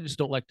whys. I just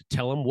don't like to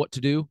tell them what to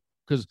do,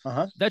 because Uh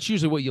huh. that's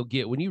usually what you'll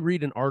get when you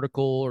read an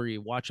article or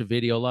you watch a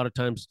video. A lot of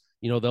times,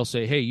 they'll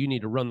say, "Hey, you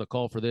need to run the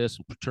call for this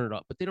and turn it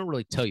up," but they don't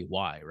really tell you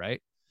why,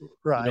 right?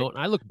 Right. And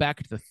I look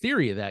back at the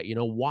theory of that.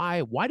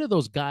 Why do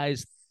those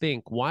guys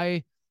think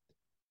why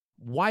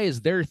is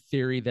their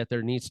theory that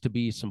there needs to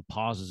be some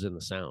pauses in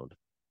the sound?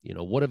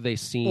 What have they Well,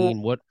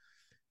 seen? What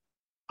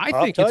I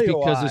I'll think it's tell you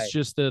because it's why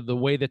just the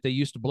way that they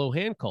used to blow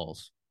hand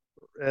calls.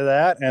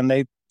 that, and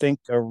they think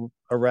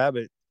a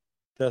rabbit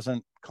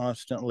doesn't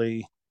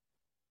constantly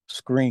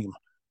scream.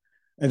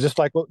 And just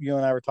like what you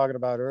and I were talking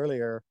about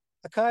earlier,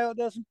 a coyote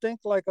doesn't think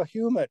like a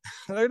human.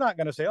 They're not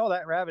going to say, "Oh,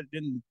 that rabbit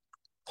didn't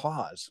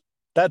pause."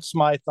 That's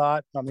my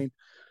thought. I mean,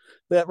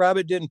 that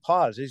rabbit didn't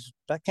pause.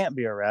 That can't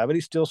be a rabbit.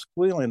 He's still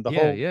squealing the Yeah,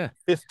 whole yeah,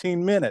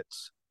 15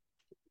 minutes.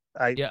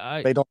 I yeah.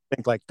 I They don't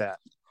think like that.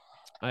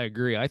 I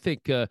agree. I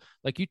think,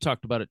 like you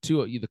talked about it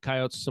too. The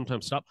coyotes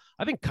sometimes stop.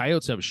 I think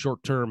coyotes have a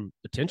short term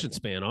attention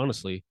span.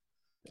 Honestly,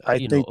 I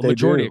think a they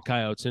majority do. of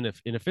coyotes, and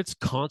if it's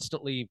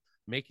constantly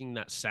making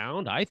that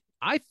sound,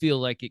 I feel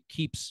like it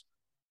keeps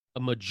a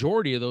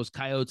majority of those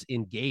coyotes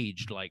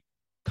engaged, like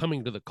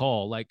coming to the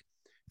call. Like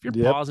if you're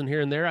Yep. pausing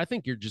here and there, I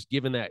think you're just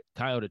giving that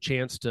coyote a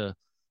chance to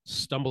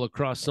stumble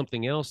across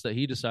something else that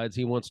he decides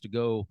he wants to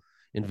go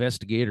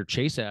investigate or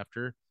chase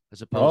after,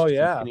 as Oh opposed to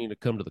yeah. continuing to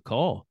come to the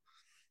call.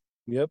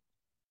 Yep.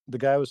 The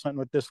guy I was hunting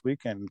with this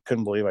weekend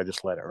couldn't believe I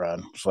just let it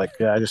run. It's like,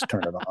 yeah, I just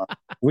turned it on.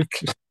 We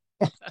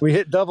we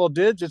hit double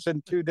digits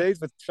in 2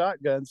 days with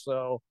shotguns,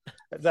 so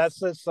that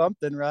says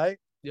something, right?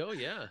 Oh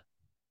yeah.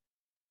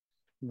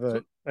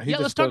 So But he yeah,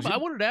 let's just talk goes, about.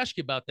 I wanted to ask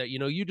you about that.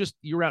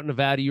 You were out in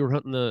Nevada. You were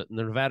hunting the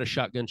Nevada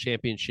Shotgun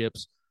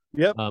Championships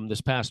 "Yep,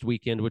 this past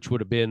weekend, which would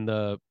have been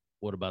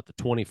what about the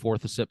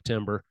 24th of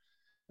September.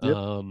 yep."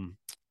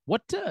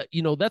 What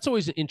that's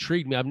always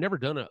intrigued me. I've never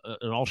done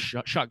an all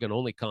shotgun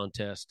only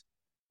contest,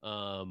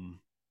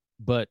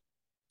 but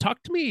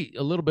talk to me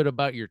a little bit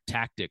about your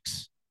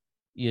tactics.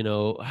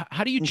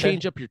 How do you Okay.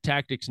 change up your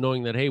tactics,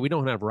 knowing that hey, we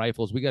don't have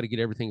rifles, we got to get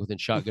everything within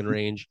shotgun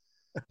range.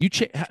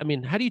 I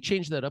mean, how do you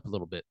change that up a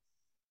little bit?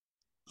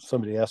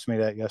 Somebody asked me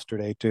that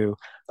yesterday too.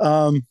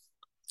 Um,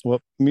 well,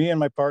 me and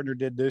my partner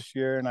did this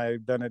year, and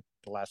I've done it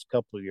the last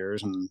couple of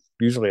years, and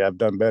usually I've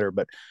done better.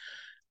 But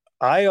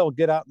I'll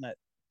get out in that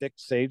thick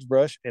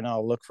sagebrush and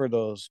I'll look for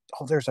those.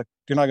 Oh, you're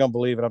not going to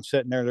believe it. I'm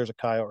sitting there. There's a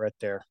coyote right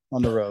there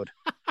on the road.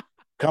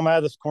 Come out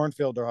of this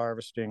cornfield they're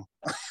harvesting.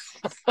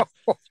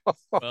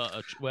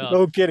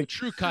 No A kidding.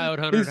 true coyote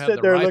hunter would He's have sitting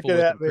the there rifle looking with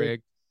at him, me.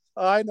 Craig.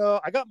 I know.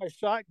 I got my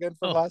shotgun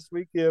from last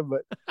weekend,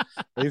 but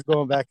he's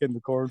going back in the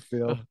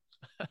cornfield.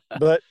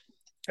 But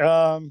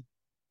I'll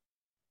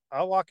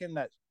walk in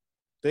that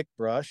thick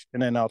brush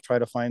and then I'll try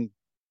to find,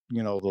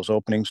 those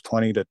openings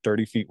 20 to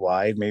 30 feet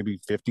wide, maybe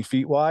 50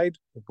 feet wide,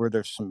 where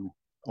there's some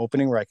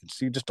opening where I can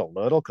see just a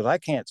little, because I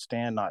can't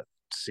stand not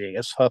seeing.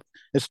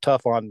 It's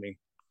tough on me.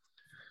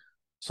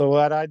 So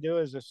what I do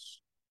is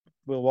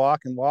we'll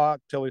walk and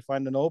walk till we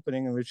find an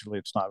opening, and usually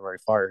it's not very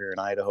far here in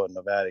Idaho and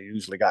Nevada. You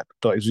usually got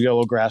those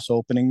yellow grass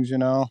openings,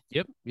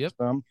 Yep.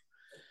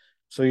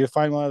 So you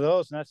find one of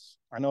those, and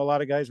I know a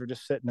lot of guys were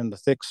just sitting in the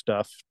thick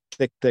stuff,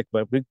 thick,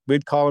 but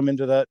we'd call them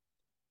into that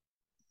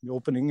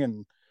opening,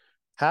 and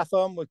half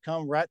of them would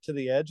come right to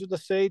the edge of the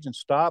sage and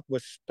stop,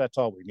 which that's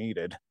all we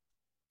needed.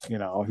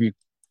 You're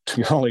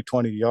only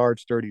 20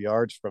 yards, 30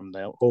 yards from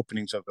the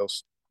openings of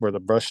those where the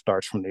brush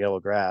starts from the yellow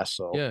grass.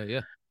 So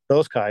Yeah.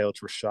 those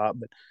coyotes were shot,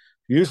 but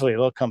usually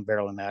they'll come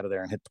barreling out of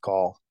there and hit the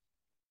call.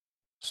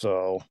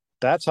 So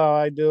that's how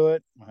I do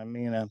it. I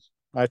mean,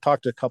 I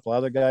talked to a couple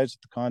other guys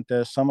at the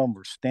contest. Some of them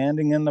were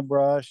standing in the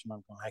brush, and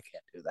I'm going, I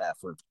can't do that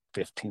for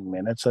 15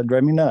 minutes. That'd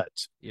drive me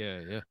nuts.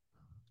 Yeah.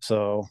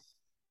 So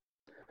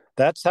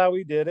that's how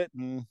we did it,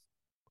 and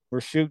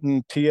we're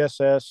shooting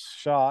TSS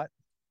shot.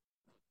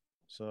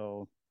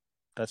 So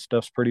that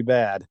stuff's pretty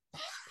bad.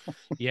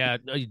 Yeah,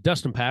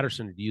 Dustin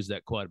Patterson had used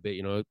that quite a bit.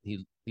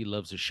 He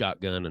loves his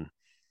shotgun, and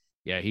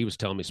yeah, he was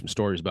telling me some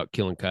stories about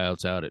killing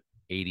coyotes out at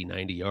 80,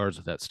 90 yards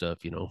with that stuff.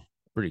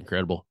 Pretty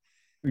incredible.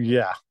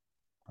 Yeah,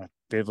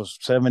 it was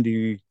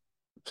 70,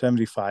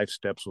 75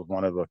 steps with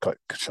one of the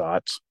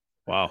shots.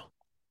 Wow.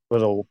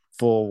 With a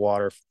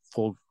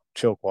full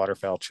choke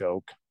waterfowl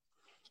choke,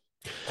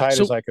 tight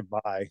as I could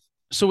buy.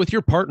 So with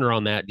your partner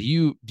on that, do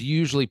you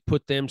usually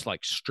put them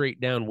like straight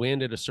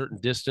downwind at a certain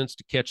distance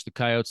to catch the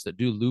coyotes that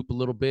do loop a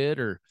little bit,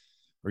 or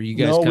you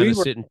guys kind of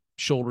sitting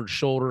shoulder to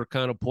shoulder,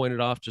 kind of pointed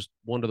off, just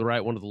one to the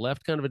right, one to the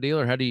left, kind of a deal,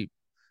 or how do you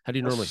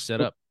normally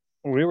set up?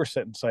 We were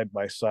sitting side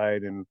by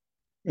side, and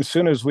as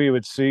soon as we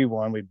would see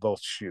one, we'd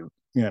both shoot.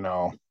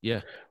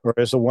 Yeah. Or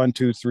as a 1,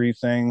 2, 3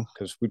 thing,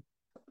 because we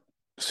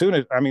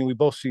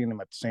both seen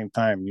them at the same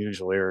time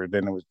usually, or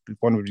then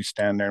one would be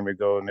standing there and we'd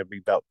go and it'd be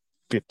about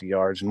 50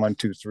 yards and 1,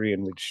 2, 3,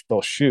 and we'd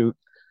both shoot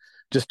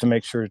just to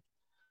make sure,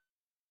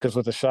 because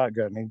with a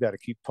shotgun you got to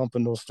keep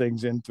pumping those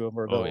things into them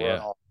or they'll run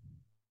off.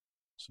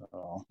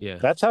 So yeah,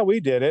 that's how we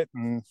did it.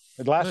 And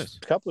the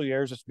last couple of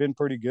years it's been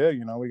pretty good.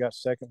 We got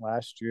second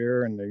last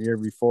year, and the year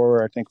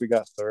before I think we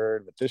got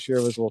third, but this year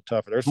was a little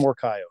tougher. There's more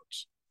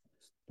coyotes.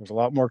 There's a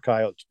lot more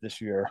coyotes this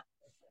year.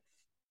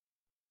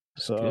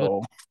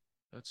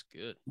 That's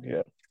good.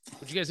 Yeah.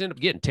 What'd you guys end up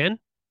getting? 10?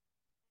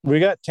 We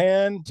got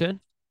 10. 10?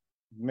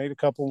 Made a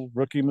couple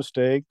rookie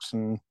mistakes,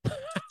 and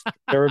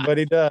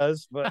everybody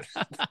does, but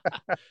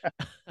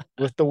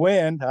with the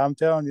wind, I'm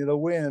telling you, the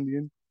wind,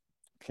 you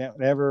can't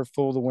never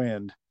fool the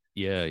wind.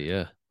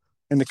 Yeah.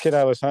 And the kid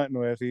I was hunting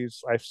with,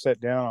 I sat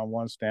down on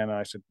one stand and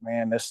I said,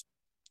 man, this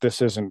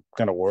isn't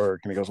going to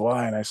work. And he goes,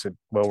 why? And I said,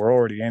 well, we're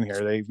already in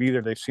here.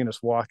 They've seen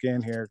us walk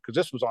in here, because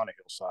this was on a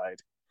hillside.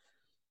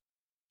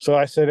 So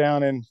I sat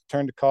down and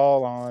turned the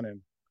call on,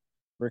 and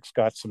Rick's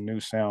got some new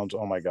sounds.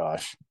 Oh my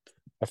gosh.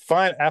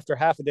 After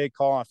half a day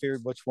call, I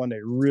figured which one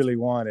they really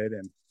wanted.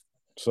 And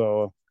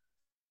so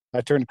I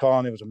turned the call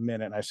on, it was a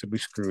minute, and I said, we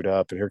screwed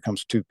up. And here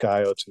comes 2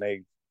 coyotes, and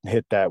they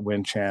hit that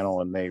wind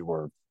channel, and they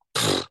were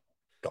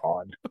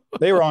gone.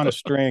 They were on a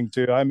string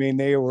too. I mean,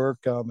 they were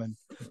coming.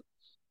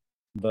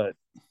 But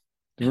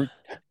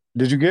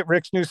did you get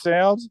Rick's new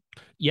sounds?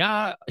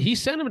 Yeah, he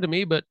sent them to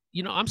me, but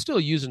I'm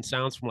still using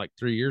sounds from like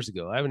 3 years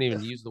ago. I haven't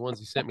even used the ones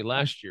he sent me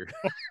last year.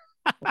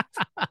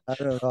 I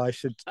don't know. I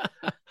should.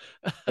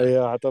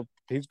 Yeah,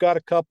 he's got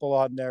a couple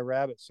on there,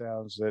 rabbit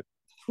sounds that.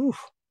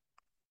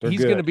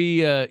 He's going to be.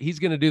 He's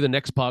going to do the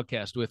next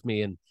podcast with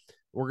me, and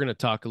we're going to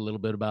talk a little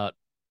bit about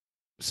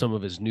some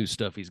of his new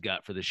stuff he's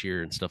got for this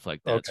year and stuff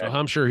like that. Okay. So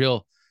I'm sure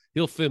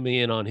he'll fill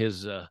me in on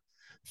his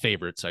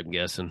favorites, I'm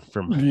guessing,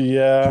 from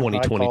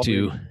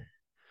 2022.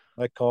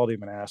 I called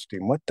him and asked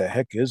him, what the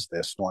heck is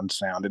this one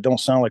sound? It don't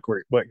sound like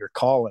what you're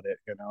calling it,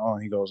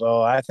 And he goes,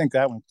 oh, I think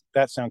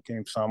that sound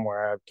came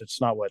somewhere.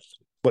 It's not what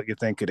you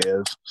think it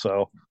is.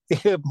 So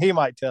he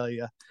might tell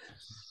you.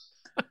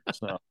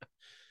 So,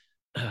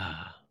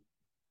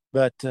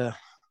 but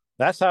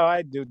that's how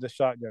I do the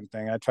shotgun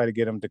thing. I try to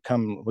get him to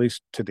come at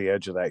least to the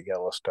edge of that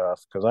yellow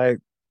stuff, because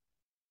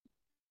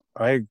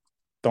I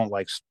don't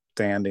like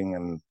standing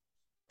and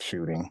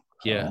shooting.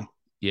 So.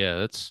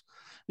 Yeah,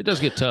 it does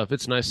get tough.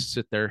 It's nice to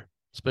sit there,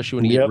 especially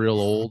when you get real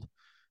old.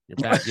 Your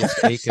back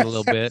gets aching a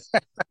little bit,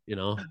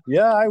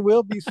 Yeah, I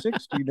will be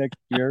 60 next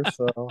year,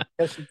 so I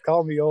guess you'd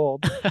call me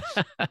old.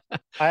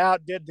 I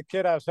outdid the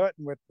kid I was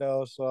hunting with,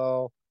 though,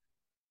 so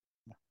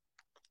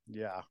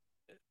yeah.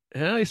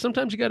 Yeah,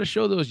 sometimes you got to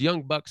show those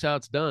young bucks how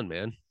it's done,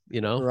 man.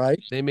 You know, Right.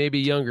 they may be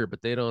younger,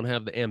 but they don't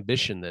have the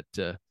ambition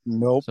that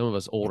Nope. some of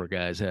us older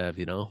guys have.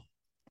 You know.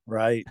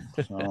 Right.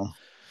 So.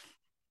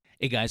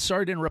 Hey guys,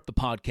 sorry to interrupt the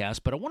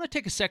podcast, but I want to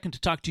take a second to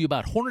talk to you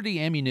about Hornady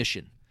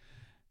ammunition.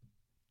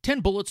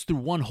 10 bullets through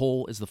one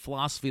hole is the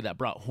philosophy that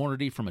brought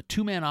Hornady from a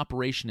two-man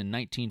operation in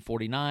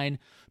 1949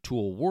 to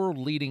a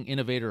world-leading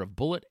innovator of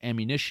bullet,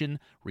 ammunition,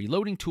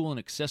 reloading tool, and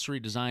accessory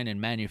design and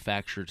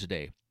manufacture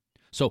today.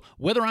 So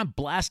whether I'm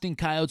blasting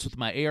coyotes with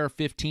my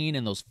AR-15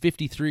 and those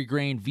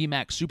 53-grain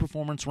VMAX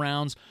Superformance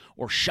rounds,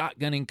 or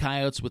shotgunning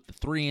coyotes with the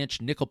 3-inch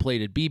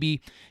nickel-plated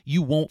BB,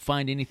 you won't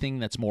find anything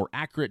that's more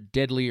accurate,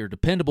 deadly, or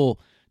dependable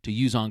to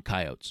use on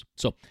coyotes.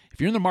 So if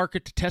you're in the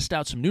market to test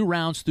out some new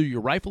rounds through your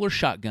rifle or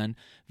shotgun,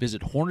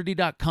 visit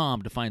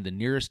Hornady.com to find the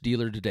nearest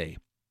dealer today.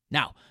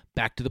 Now,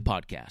 back to the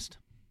podcast.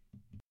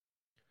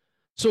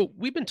 So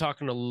we've been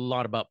talking a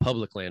lot about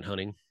public land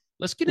hunting.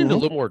 Let's get into a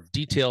little more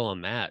detail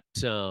on that.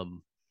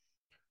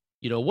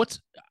 You know,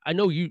 I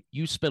know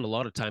you spend a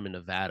lot of time in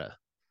Nevada.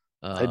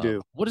 I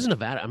do. What is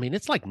Nevada? I mean,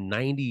 it's like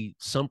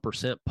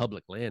 90-some%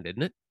 public land,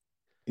 isn't it?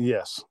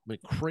 Yes. I mean,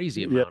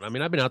 crazy amount. Yep. I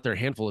mean, I've been out there a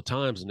handful of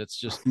times, and it's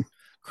just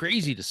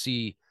crazy to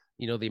see,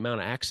 you know, the amount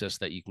of access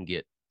that you can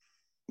get.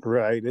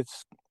 Right.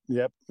 It's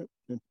a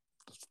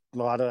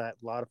lot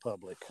of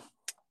public.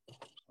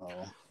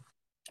 So.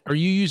 Are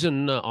you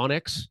using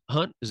Onyx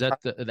Hunt? Is that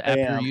the app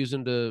you're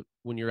using to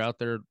when you're out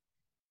there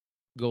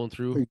going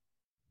through?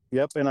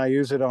 Yep, and I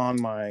use it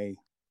on my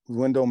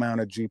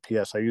window-mounted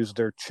GPS. I use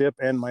their chip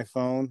and my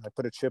phone. I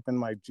put a chip in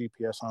my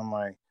GPS on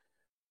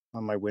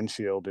my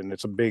windshield, and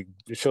it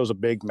shows a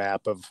big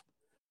map of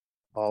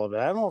all of it.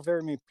 I don't know if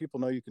very many people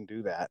know you can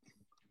do that.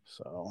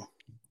 So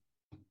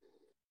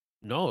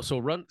no. So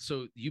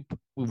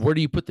where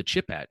do you put the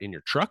chip at? In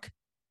your truck?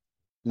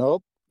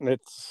 Nope.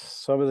 It's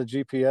some of the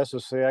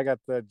GPSs say I got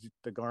the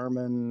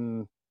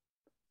Garmin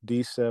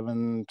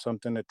D7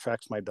 something that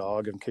tracks my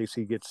dog in case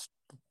he gets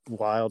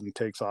wild and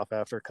takes off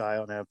after a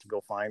coyote and I have to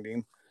go find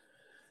him.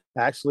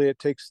 Actually, it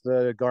takes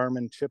the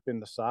Garmin chip in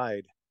the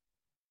side.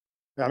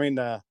 I mean,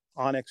 the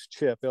Onyx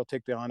chip. They'll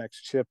take the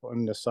Onyx chip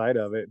on the side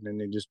of it, and then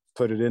they just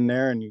put it in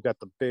there, and you got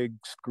the big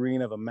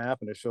screen of a map,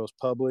 and it shows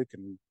public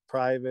and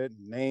private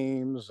and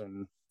names,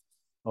 and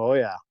oh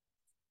yeah.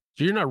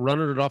 So you're not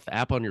running it off the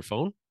app on your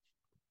phone?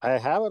 I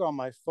have it on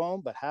my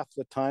phone, but half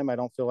the time I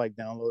don't feel like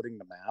downloading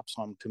the maps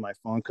onto my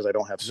phone because I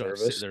don't have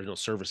service. There's no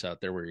service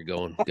out there where you're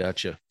going.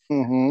 Gotcha.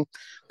 So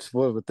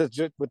with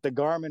the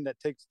Garmin that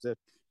takes the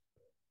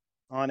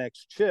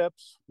Onyx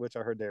chips, which I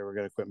heard they were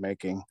going to quit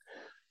making.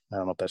 I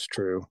don't know if that's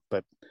true,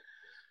 but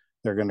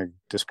they're going to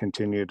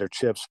discontinue their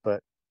chips.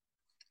 But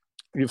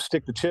you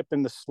stick the chip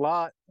in the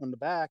slot on the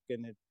back,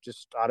 and it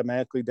just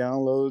automatically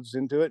downloads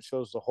into it,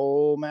 shows the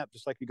whole map,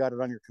 just like you got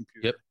it on your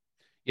computer.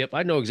 Yep,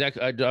 I know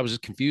exactly. I was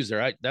just confused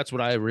there. That's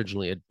what I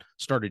originally had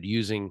started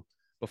using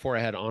before I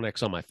had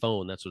Onyx on my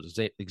phone. That's what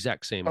the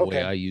exact same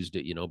way I used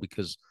it, you know,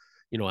 because,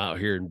 you know, out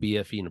here in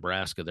BFE,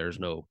 Nebraska, there's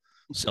no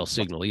cell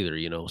signal either,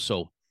 you know.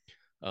 So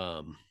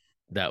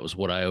that was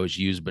what I always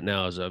used. But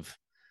now as I've,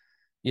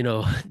 you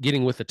know,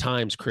 getting with the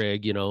times,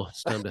 Craig, you know,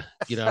 it's time to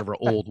get out of our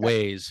old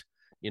ways.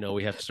 You know,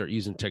 we have to start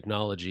using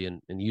technology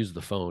and use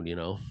the phone, you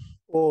know.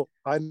 Well,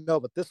 I know,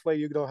 but this way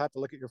you don't have to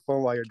look at your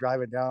phone while you're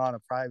driving down on a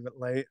private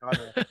lane on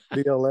a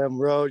BLM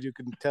road. You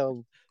can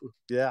tell,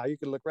 you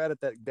can look right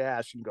at that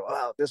dash and go,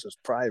 "Oh, this is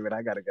private.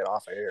 I got to get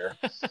off of here."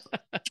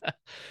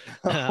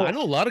 I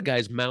know a lot of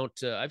guys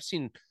mount. I've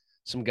seen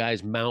some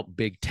guys mount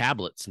big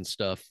tablets and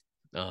stuff,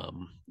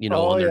 you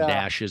know, on their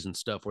dashes and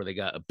stuff, where they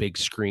got a big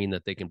screen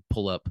that they can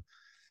pull up,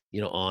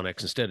 you know,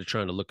 Onyx instead of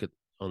trying to look at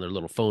on their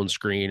little phone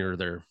screen or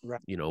their,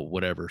 you know,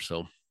 whatever.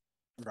 So.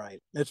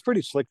 Right. It's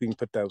pretty slick. You can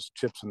put those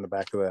chips in the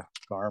back of the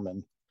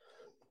Garmin.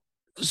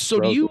 So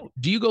do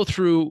you go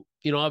through,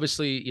 you know,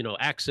 obviously, you know,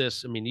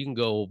 access. I mean, you can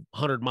go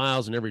 100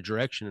 miles in every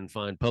direction and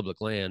find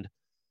public land.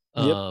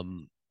 Yep.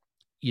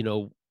 You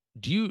know,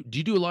 do you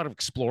do a lot of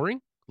exploring?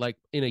 Like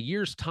in a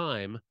year's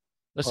time,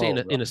 let's say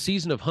in a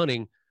season of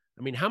hunting,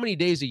 I mean, how many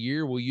days a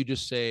year will you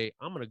just say,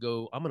 I'm going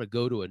to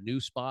go to a new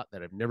spot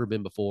that I've never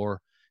been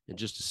before, and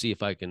just to see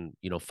if I can,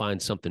 you know,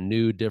 find something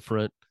new,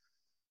 different?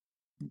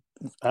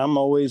 I'm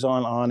always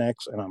on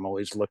Onyx, and I'm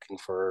always looking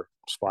for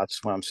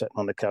spots when I'm sitting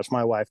on the couch.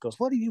 My wife goes,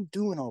 "What are you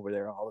doing over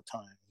there all the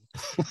time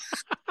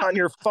on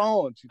your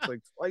phone?" She's like,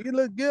 "Well, you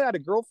look good. A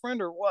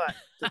girlfriend or what?"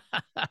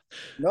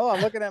 No,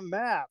 I'm looking at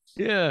maps.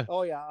 Yeah.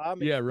 Oh yeah,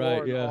 I'm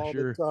exploring all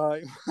sure.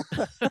 the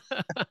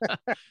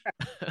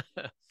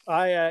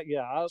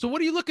time. So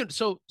what are you looking?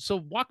 So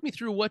walk me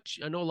through what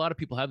I know. A lot of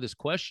people have this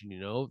question, you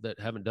know,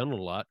 that haven't done it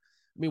a lot.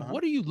 I mean,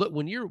 what do you look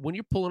when you're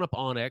pulling up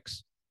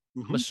Onyx?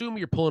 I'm assuming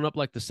you're pulling up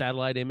like the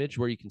satellite image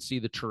where you can see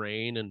the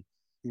terrain and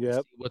see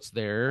what's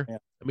there.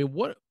 Yep. I mean,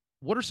 what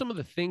are some of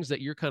the things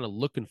that you're kind of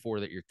looking for,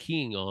 that you're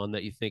keying on,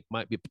 that you think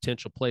might be a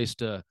potential place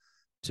to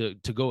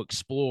go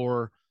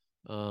explore,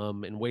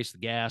 and waste the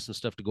gas and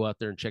stuff to go out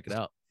there and check it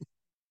out?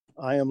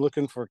 I am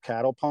looking for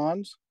cattle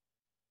ponds,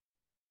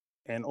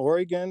 and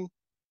Oregon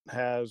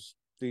has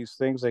these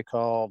things they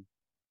call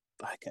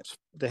I can't.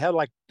 They have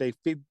like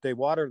they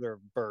water their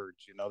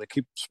birds. They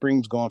keep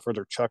springs going for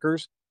their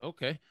chuckers.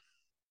 Okay.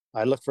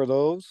 I look for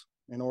those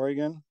in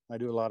Oregon. I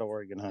do a lot of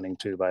Oregon hunting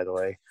too, by the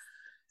way.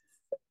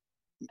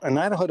 And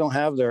Idaho don't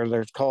have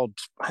they're called,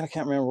 I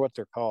can't remember what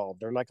they're called.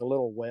 They're like a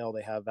little whale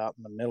they have out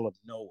in the middle of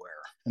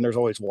nowhere. And there's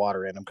always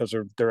water in them because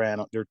they're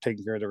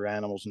taking care of their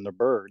animals and their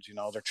birds.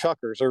 They're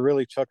chuckers. They're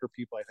really chucker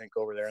people, I think,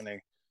 over there. And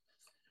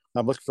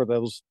I'm looking for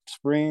those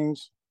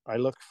springs. I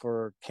look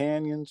for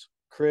canyons,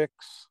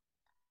 creeks,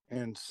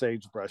 and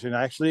sagebrush. And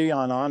actually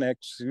on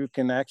Onyx, you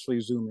can actually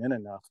zoom in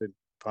enough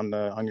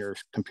on your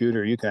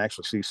computer. You can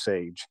actually see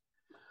sage.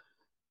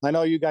 I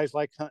know you guys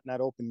like hunting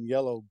that open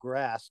yellow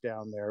grass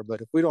down there,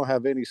 but if we don't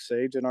have any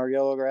sage in our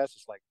yellow grass,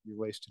 it's like you're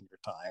wasting your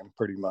time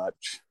pretty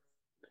much.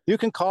 You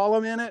can call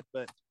them in it,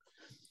 but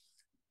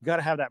you got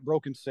to have that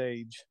broken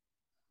sage.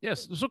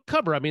 Yes. So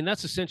cover, I mean,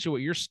 that's essentially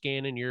what you're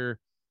scanning your,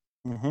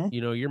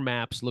 your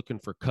maps looking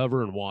for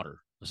cover and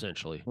water,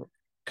 essentially.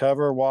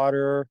 Cover,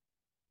 water,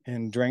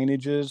 and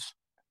drainages,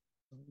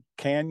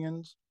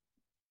 canyons.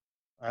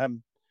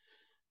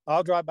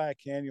 I'll drive by a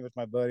canyon with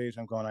my buddies.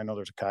 I'm going, I know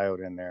there's a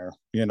coyote in there.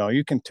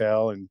 You can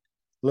tell. And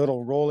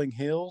little rolling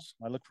hills.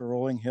 I look for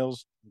rolling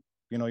hills.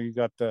 You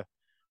got the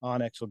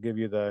Onyx will give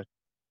you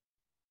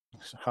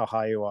how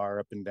high you are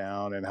up and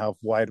down and how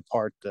wide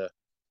apart the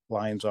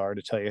lines are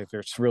to tell you if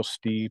it's real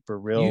steep or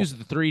real. You use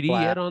the 3D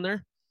flat. yet on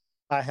there?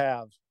 I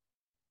have.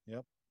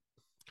 Yep.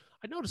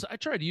 I noticed I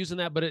tried using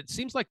that, but it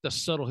seems like the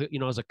subtle,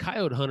 as a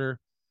coyote hunter,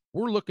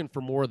 we're looking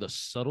for more of the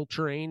subtle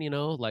terrain,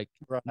 like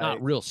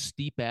not real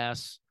steep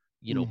ass,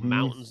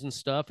 mountains and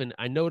stuff. And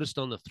I noticed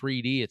on the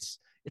 3D, it's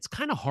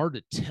kind of hard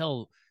to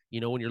tell,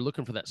 when you're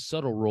looking for that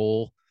subtle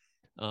roll.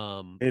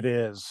 It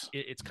is.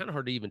 It's kind of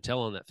hard to even tell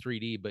on that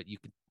 3D, but you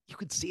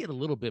could see it a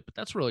little bit. But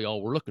that's really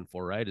all we're looking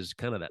for, right? Is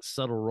kind of that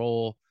subtle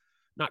roll,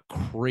 not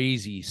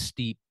crazy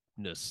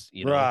steepness.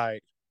 Right.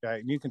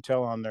 Right. You can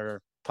tell on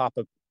their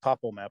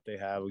topo map they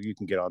have. You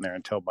can get on there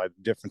and tell by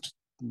the difference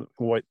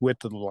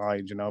width of the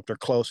lines. If they're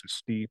close, it's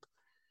steep.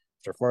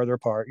 If they're farther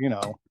apart,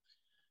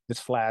 it's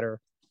flatter.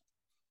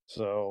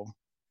 So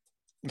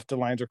if the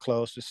lines are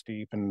close, it's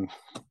steep, and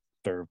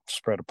they're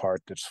spread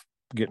apart, it's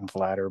getting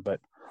flatter. But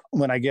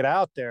when I get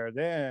out there,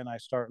 then I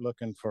start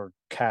looking for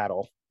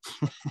cattle.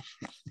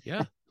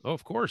 Yeah. Oh,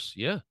 of course.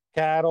 Yeah.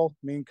 Cattle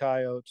mean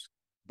coyotes.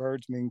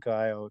 Birds mean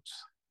coyotes.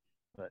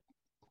 But,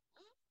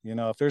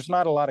 if there's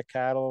not a lot of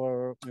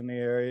cattle in the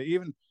area,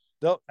 even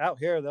they'll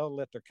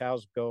let their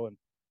cows go and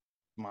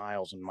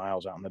miles and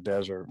miles out in the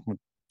desert,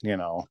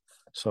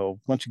 So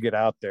once you get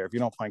out there, if you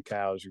don't find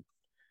cows,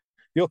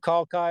 you'll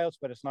call coyotes,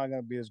 but it's not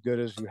going to be as good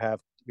as you have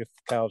if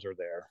the cows are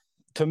there,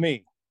 to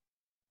me.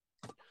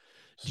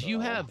 Do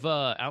you have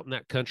out in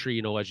that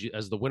country,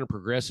 as the winter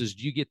progresses,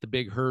 do you get the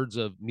big herds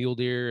of mule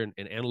deer and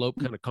antelope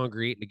kind of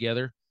congregating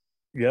together?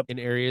 Yep. In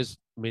areas?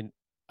 I mean,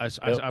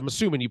 I'm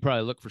assuming you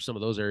probably look for some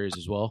of those areas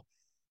as well.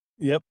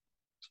 Yep,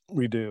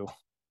 we do.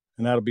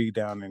 And that'll be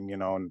down in,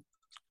 in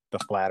the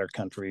flatter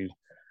country.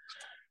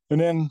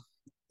 And then,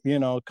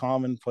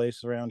 common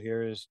place around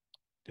here is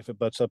if it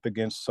butts up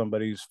against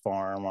somebody's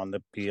farm on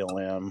the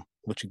BLM,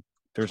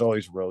 there's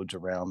always roads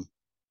around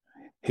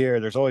here.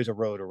 There's always a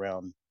road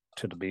around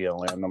to the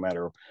BLM, no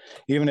matter,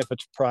 even if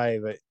it's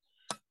private,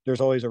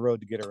 there's always a road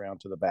to get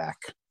around to the back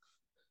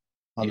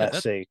on that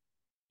state.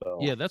 So.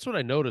 Yeah, that's what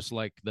I noticed.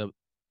 Like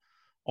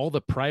all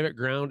the private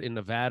ground in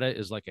Nevada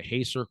is like a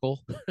hay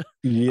circle,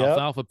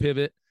 alfalfa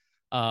pivot,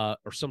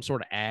 or some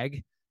sort of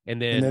ag. And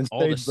then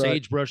all the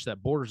sagebrush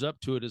that borders up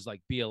to it is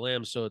like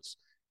BLM. So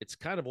it's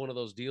kind of one of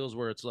those deals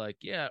where it's like,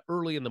 yeah,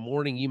 early in the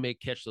morning, you may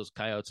catch those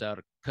coyotes out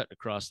cutting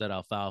across that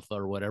alfalfa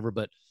or whatever.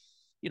 But,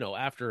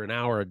 after an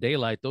hour of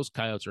daylight, those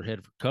coyotes are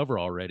headed for cover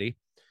already,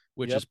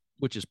 which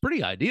is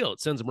pretty ideal. It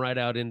sends them right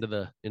out into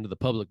the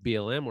public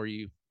BLM where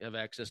you have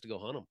access to go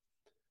hunt them.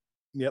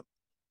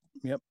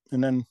 Yep.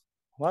 And then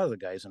a lot of the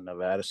guys in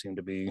Nevada seem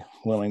to be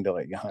willing to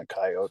let you hunt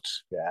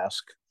coyotes, if you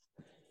ask.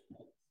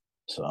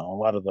 So a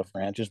lot of the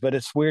ranches, but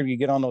it's weird. You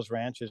get on those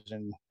ranches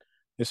and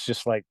it's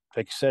just like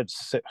you said,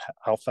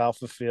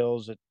 alfalfa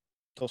fields.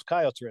 Those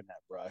coyotes are in that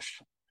brush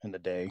in the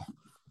day.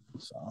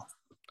 So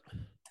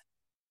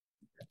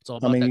it's all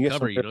about that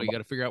cover. You got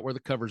to figure out where the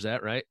cover's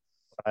at, right?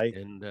 Right.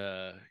 And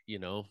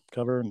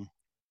cover and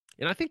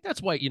I think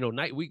that's why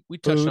night we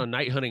touched on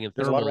night hunting and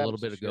thermal a little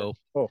bit ago.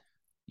 Oh,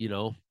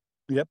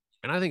 Yep.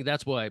 And I think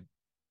that's why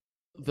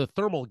the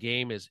thermal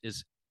game is,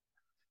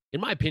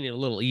 in my opinion, a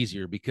little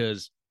easier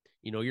because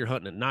you're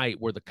hunting at night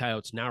where the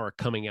coyotes now are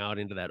coming out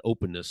into that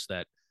openness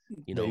that,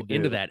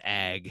 into that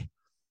ag.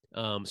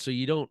 So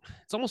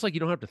it's almost like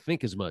you don't have to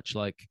think as much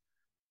like,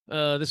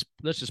 let's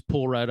just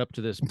pull right up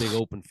to this big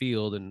open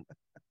field. And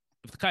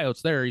if the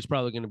coyote's there, he's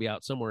probably going to be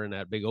out somewhere in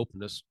that big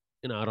openness,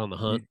 out on the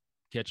hunt,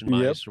 catching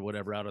mice or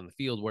whatever out on the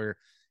field, where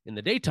in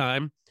the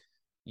daytime,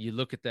 you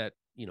look at that,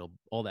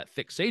 all that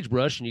thick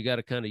sagebrush and you got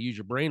to kind of use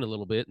your brain a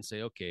little bit and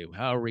say, okay,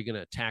 how are we going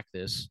to attack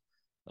this?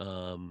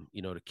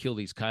 To kill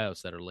these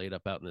coyotes that are laid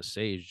up out in the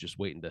sage, just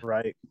waiting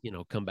to,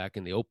 come back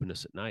in the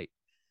openness at night.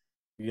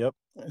 Yep.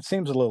 It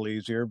seems a little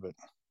easier, but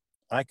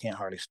I can't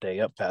hardly stay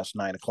up past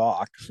 9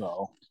 o'clock.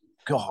 So,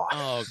 God.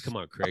 Oh, come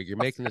on, Craig. You're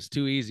making this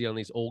too easy on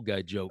these old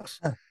guy jokes.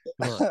 Come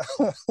on.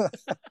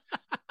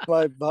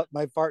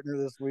 my partner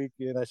this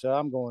weekend, I said,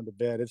 I'm going to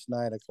bed. It's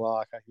 9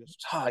 o'clock. I goes,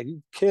 are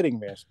you kidding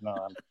me? I said,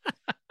 no,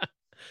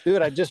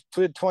 dude, I just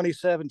put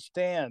 27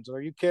 stands.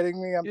 Are you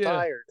kidding me? I'm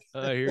tired.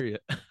 I hear you.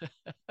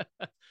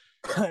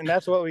 And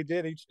that's what we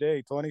did each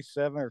day,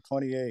 27 or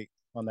 28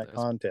 on that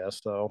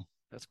contest. So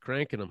that's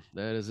cranking them.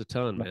 That is a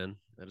ton, man.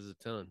 That is a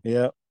ton.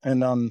 Yeah.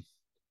 And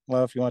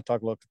well, if you want to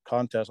talk about the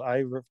contest,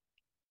 I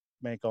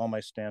make all my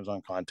stands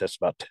on contests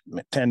about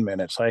 10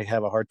 minutes. I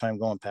have a hard time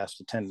going past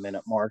the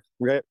 10-minute mark.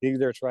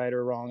 Either it's right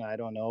or wrong, I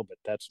don't know, but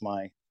that's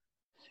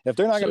if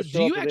they're not going to show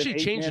do you up actually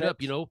change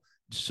minutes, it up,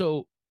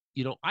 so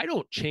I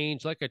don't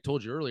change, like I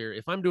told you earlier,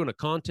 if I'm doing a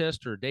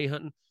contest or a day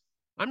hunting,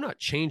 I'm not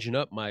changing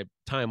up my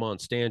time on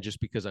stand just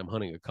because I'm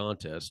hunting a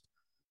contest.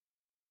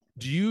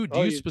 Do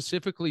you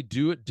specifically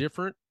do it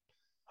different?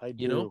 I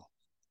do.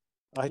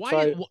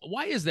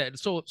 Why is that?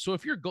 So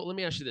if your goal, let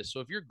me ask you this.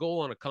 So if your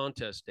goal on a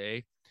contest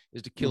day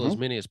is to kill as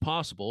many as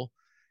possible,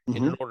 and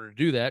in order to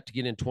do that, to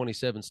get in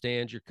 27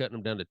 stands, you're cutting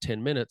them down to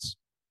 10 minutes.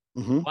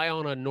 Why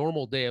on a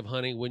normal day of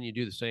hunting wouldn't you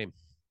do the same?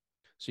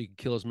 So you can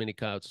kill as many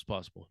coyotes as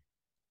possible.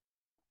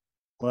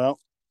 Well,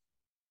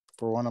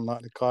 for one, I'm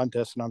not in a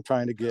contest, and I'm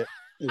trying to get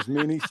as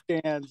many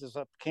stands as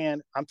I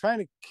can. I'm trying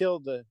to kill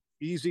the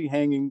easy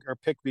hanging or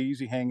pick the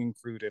easy hanging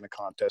fruit in a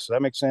contest. Does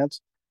that make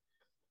sense?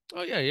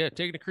 Oh yeah,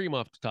 taking the cream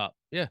off the top.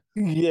 Yeah.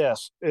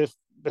 Yes, if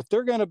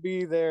they're going to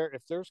be there,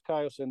 if there's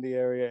coyotes in the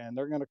area and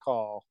they're going to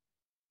call,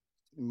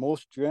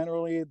 most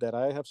generally that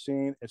I have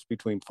seen, it's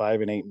between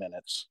 5 and 8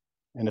 minutes.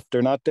 And if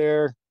they're not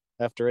there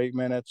after 8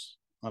 minutes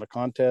on a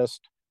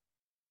contest,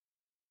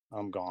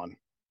 I'm gone.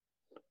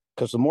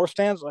 Because the more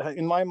stands,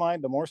 in my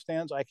mind, the more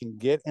stands I can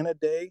get in a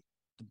day,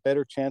 the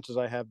better chances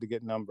I have to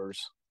get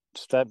numbers.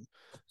 Does that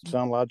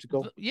sound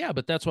logical? Yeah,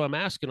 but that's why I'm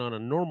asking on a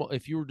normal,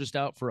 if you were just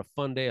out for a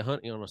fun day of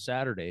hunting on a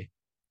Saturday,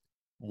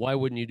 why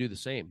wouldn't you do the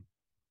same?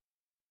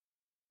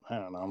 I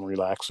don't know. I'm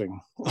relaxing.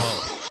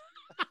 Oh.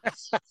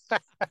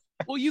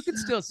 Well, you could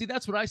still see,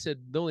 that's what I said.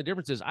 The only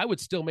difference is I would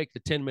still make the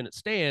 10-minute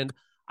stand.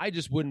 I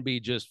just wouldn't be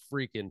just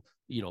freaking,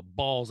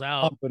 balls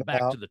out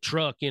back to the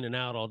truck in and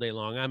out all day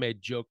long. I may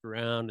joke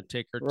around and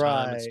take her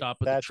time and stop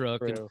at the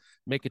truck and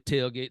make a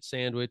tailgate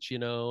sandwich,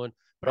 but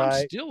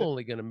I'm still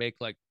only going to make,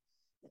 like,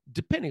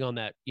 depending on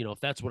that, if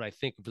that's what I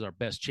think is our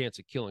best chance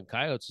of killing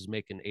coyotes is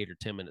making 8 or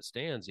 10-minute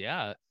stands.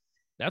 Yeah.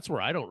 That's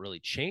where I don't really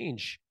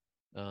change,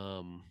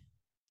 from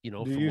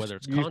whether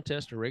it's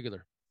contest or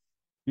regular.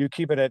 You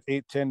keep it at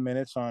 8-10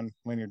 minutes on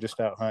when you're just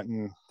out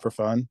hunting for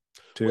fun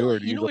too? Well,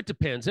 or it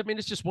depends. I mean,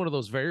 it's just one of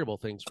those variable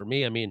things for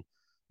me. I mean,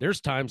 there's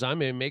times I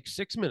may make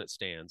 6-minute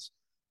stands,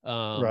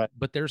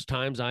 but there's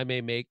times I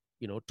may make,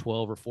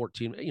 12 or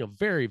 14,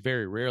 very,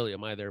 very rarely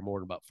am I there more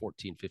than about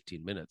 14,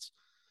 15 minutes.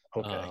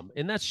 Okay.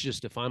 And that's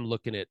just if I'm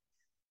looking at,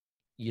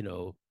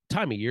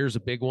 time of year is a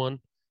big one.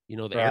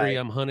 The area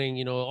I'm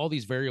hunting, all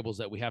these variables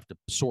that we have to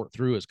sort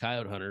through as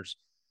coyote hunters.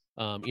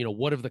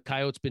 What have the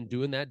coyotes been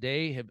doing that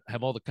day?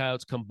 Have all the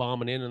coyotes come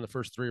bombing in the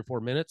first 3 or 4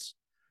 minutes?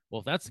 Well,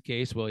 if that's the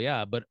case, well,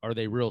 yeah, but are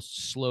they real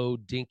slow,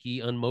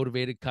 dinky,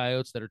 unmotivated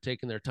coyotes that are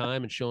taking their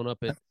time and showing up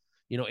at,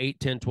 8,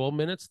 10, 12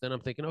 minutes? Then I'm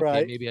thinking,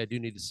 okay, maybe I do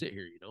need to sit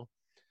here,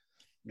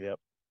 Yep.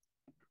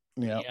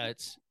 Yeah,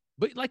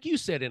 but like you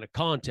said, in a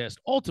contest,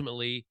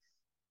 ultimately,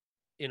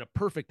 in a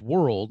perfect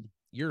world,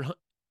 the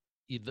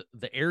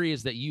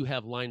areas that you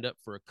have lined up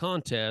for a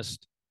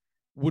contest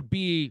would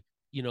be,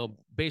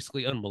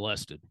 basically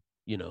unmolested,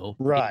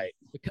 Right.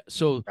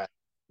 So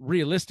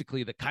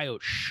realistically, the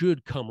coyote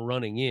should come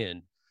running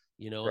in,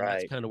 and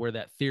that's kind of where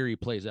that theory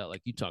plays out.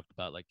 Like you talked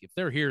about, like if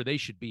they're here, they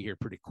should be here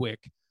pretty quick.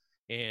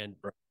 And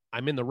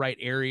I'm in the right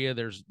area.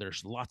 There's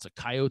lots of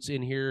coyotes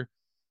in here.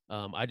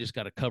 I just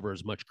got to cover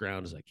as much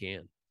ground as I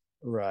can.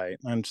 Right.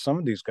 And some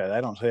of these guys,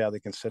 I don't see how they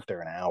can sit there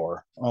an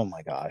hour. Oh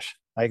my gosh.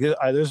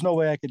 There's no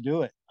way I could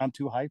do it. I'm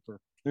too hyper.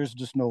 There's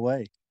just no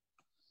way.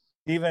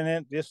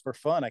 Even just for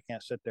fun, I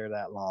can't sit there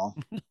that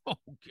long. Oh,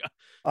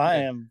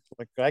 God.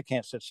 I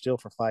can't sit still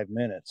for 5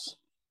 minutes.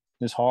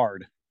 It's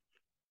hard.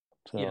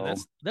 So. Yeah,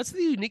 that's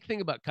the unique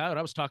thing about coyote.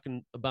 I was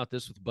talking about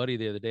this with a buddy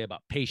the other day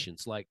about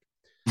patience. Like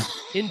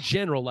in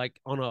general, like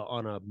on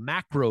a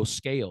macro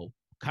scale,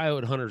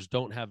 coyote hunters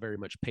don't have very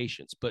much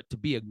patience. But to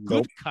be a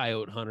good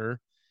coyote hunter,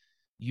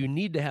 you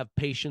need to have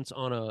patience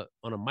on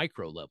a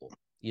micro level.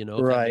 If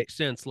that makes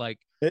sense. Like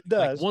it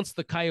does. Like once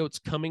the coyote's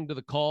coming to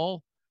the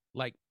call,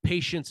 like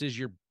patience is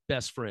your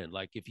best friend.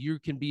 Like if you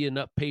can be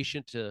enough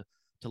patient to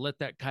let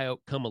that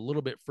coyote come a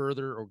little bit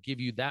further or give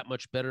you that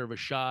much better of a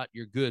shot,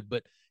 you're good.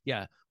 But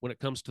yeah, when it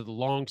comes to the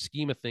long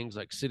scheme of things,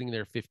 like sitting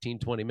there 15,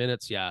 20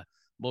 minutes, yeah,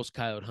 most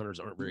coyote hunters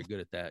aren't very good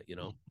at that,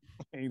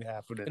 Ain't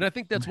happening. And I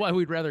think that's why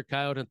we'd rather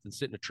coyote hunt than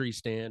sit in a tree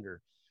stand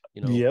or,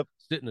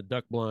 sit in a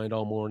duck blind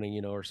all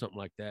morning, or something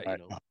like that,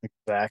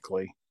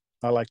 Exactly.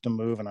 I like to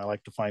move and I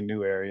like to find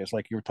new areas.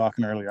 Like you were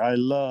talking earlier, I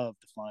love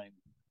to find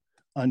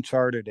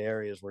uncharted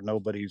areas where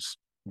nobody's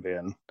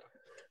been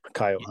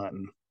coyote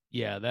hunting.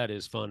 Yeah, that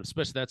is fun.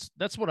 Especially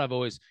that's what I've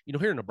always,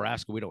 here in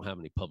Nebraska, we don't have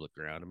any public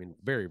ground. I mean,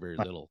 very, very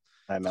little.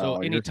 I So know.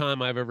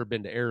 anytime I've ever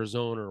been to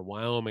Arizona or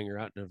Wyoming or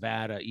out in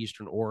Nevada,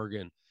 Eastern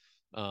Oregon,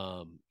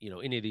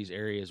 any of these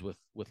areas with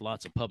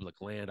lots of public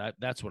land,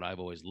 that's what I've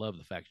always loved.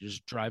 The fact you're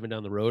just driving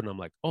down the road and I'm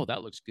like, oh,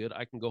 that looks good.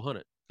 I can go hunt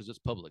it because it's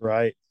public.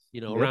 Right.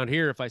 Yep. Around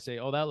here, if I say,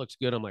 oh, that looks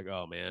good, I'm like,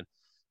 oh man,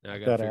 now I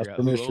got to Gotta figure ask out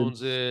who permission.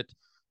 owns it.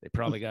 They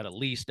probably got it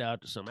leased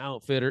out to some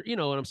outfitter. You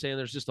know what I'm saying?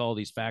 There's just all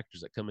these factors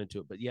that come into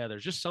it. But yeah,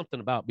 there's just something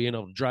about being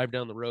able to drive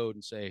down the road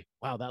and say,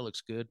 wow, that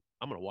looks good.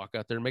 I'm going to walk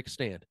out there and make a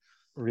stand.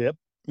 Yep.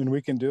 And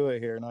we can do it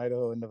here in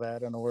Idaho and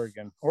Nevada and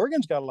Oregon.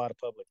 Oregon's got a lot of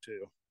public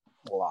too.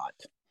 A lot.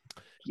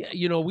 Yeah,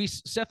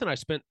 Seth and I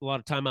spent a lot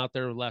of time out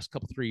there the last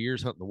 3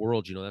 years hunting the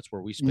world. That's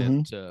where we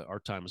spent our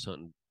time was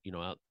hunting,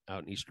 out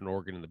in Eastern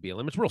Oregon in the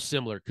BLM. It's real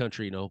similar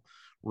country,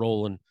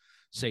 rolling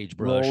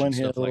sagebrush and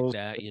stuff hills, like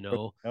that,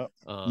 Yep.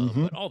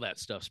 But all that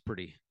stuff's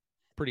pretty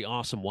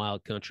awesome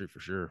wild country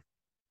for sure.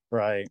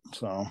 Right.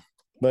 So,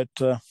 but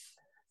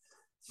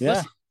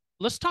yeah,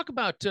 let's talk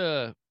about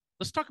the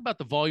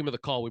volume of the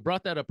call. We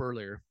brought that up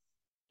earlier.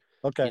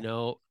 Okay.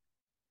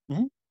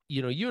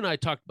 You and I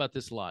talked about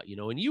this a lot,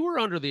 and you were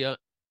under the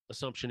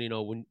assumption,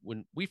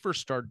 when we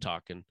first started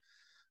talking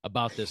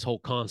about this whole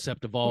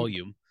concept of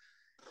volume,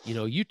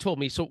 you told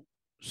me, so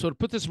to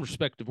put this in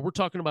perspective, we're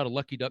talking about a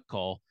lucky duck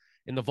call,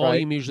 and the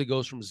volume usually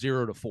goes from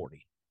 0 to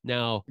 40.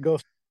 Now it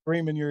goes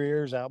screaming your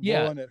ears out,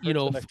 blowing. It hurts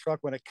in the truck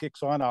when it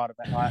kicks on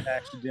automatically,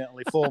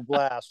 accidentally full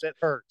blast. It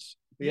hurts.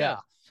 Yeah.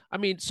 I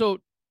mean, so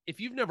if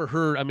you've never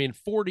heard,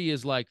 40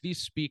 is like these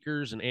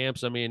speakers and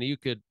amps.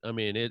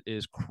 It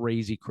is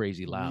crazy,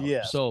 crazy loud.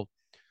 Yes. So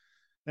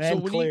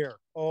clear.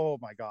 Oh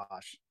my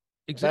gosh.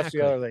 Exactly.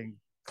 That's the other thing.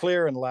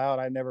 Clear and loud.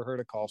 I never heard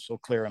a call so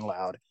clear and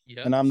loud.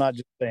 Yeah. And I'm not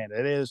just saying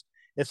it.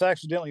 It's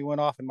accidentally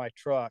went off in my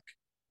truck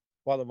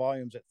while the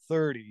volume's at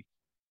 30,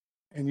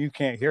 and you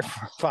can't hear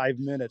for 5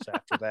 minutes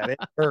after that. It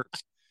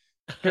hurts.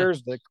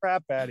 Scares the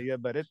crap out of you,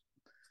 but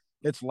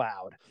it's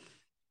loud.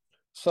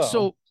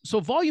 So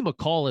volume of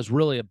call is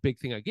really a big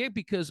thing I get,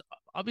 because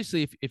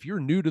obviously if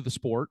you're new to the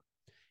sport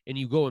and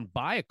you go and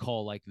buy a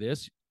call like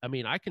this,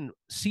 I can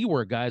see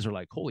where guys are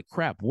like, holy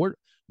crap, what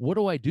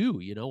do I do?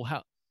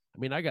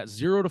 I got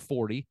 0 to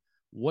 40.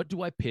 What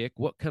do I pick?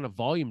 What kind of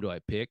volume do I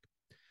pick?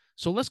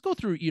 So let's go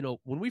through,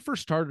 when we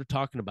first started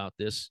talking about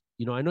this,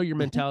 I know your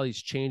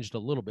mentality's changed a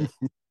little bit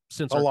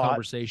since our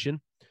conversation.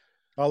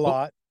 A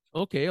lot.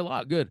 Okay, a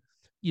lot. Good.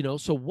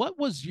 So what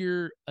was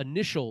your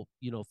initial,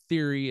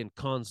 theory and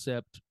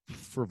concept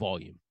for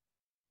volume?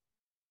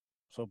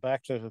 So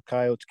back to the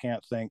coyotes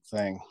can't think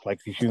thing, like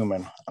a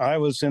human. I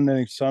was in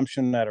the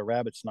assumption that a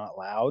rabbit's not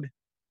loud.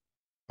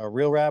 A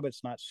real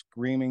rabbit's not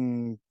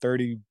screaming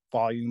 30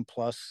 volume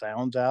plus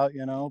sounds out,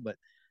 but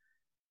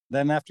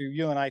then after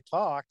you and I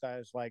talked, I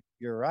was like,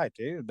 you're right,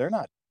 dude.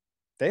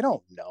 They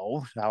don't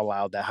know how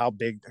loud how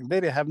big,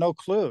 they have no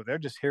clue. They're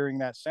just hearing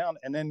that sound.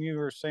 And then you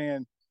were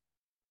saying,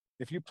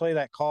 if you play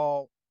that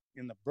call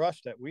in the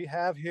brush that we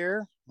have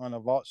here on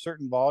a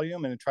certain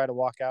volume and try to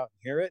walk out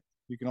and hear it,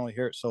 you can only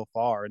hear it so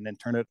far and then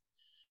turn it.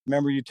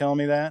 Remember you telling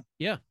me that?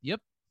 Yeah. Yep.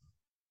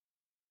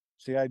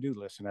 See, I do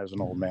listen as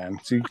an old man.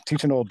 See,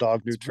 teach an old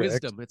dog new tricks.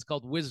 Wisdom. It's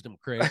called wisdom,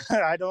 Craig.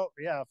 I don't.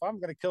 Yeah, if I'm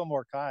going to kill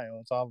more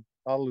coyotes, I'll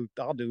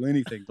do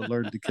anything to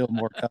learn to kill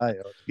more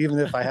coyotes, even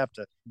if I have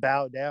to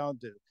bow down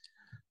to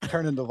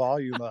turning the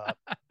volume up.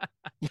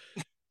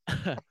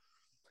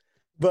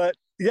 But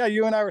yeah,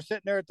 you and I were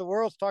sitting there at the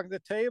Worlds talking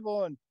at the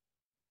table, and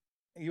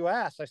you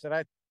asked. I said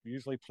I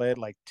usually play at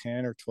like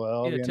 10 or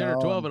 12. Yeah, 10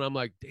 or 12, and I'm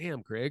like,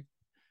 damn, Craig.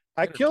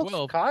 I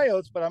killed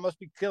coyotes, but I must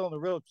be killing the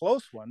real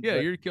close ones. Yeah,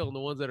 you're killing the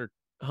ones that are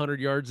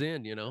 100 yards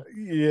in,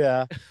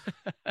 Yeah.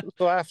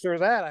 So after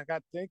that, I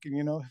got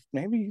thinking,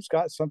 maybe he's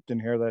got something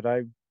here that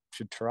I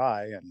should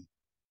try. And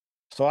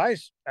so I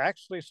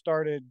actually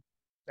started,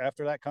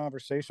 after that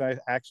conversation, I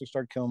actually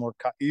started killing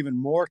even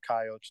more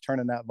coyotes,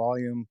 turning that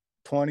volume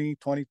 20,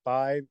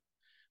 25.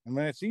 And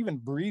when it's even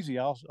breezy,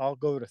 I'll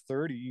go to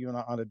 30 even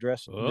on a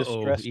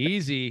distress.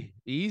 Easy.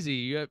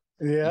 You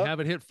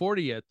haven't hit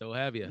 40 yet, though,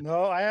 have you?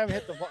 No, I haven't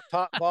hit the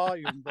top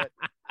volume, but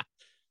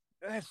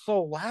it's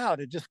so loud.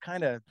 It just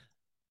kind of,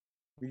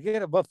 we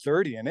get above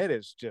 30 and it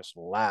is just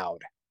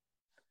loud.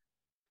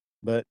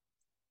 But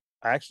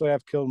actually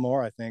I've killed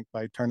more, I think,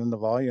 by turning the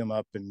volume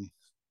up and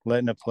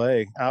letting it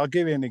play. I'll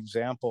give you an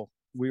example.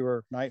 We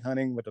were night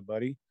hunting with a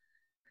buddy,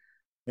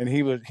 and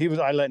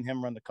I letting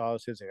him run the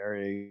calls his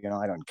area,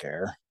 I don't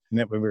care. And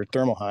then we were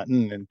thermal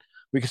hunting, and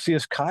we could see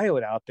this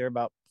coyote out there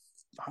about,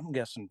 I'm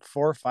guessing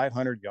 400 or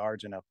 500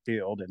 yards in a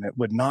field, and it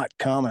would not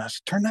come. And I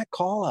said, turn that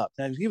call up.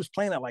 And he was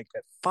playing it like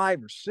at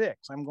 5 or 6.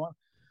 I'm going,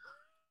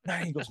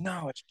 and he goes,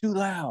 no, it's too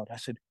loud. I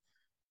said,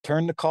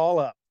 turn the call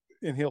up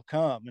and he'll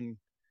come. And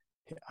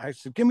I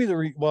said, give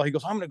me well, he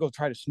goes, I'm going to go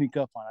try to sneak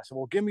up on it. I said,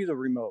 well, give me the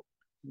remote.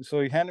 So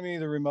he handed me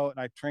the remote,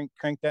 and I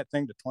cranked that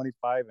thing to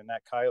 25, and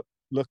that coyote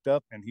looked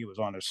up and he was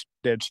on a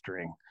dead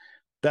string.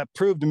 That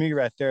proved to me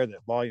right there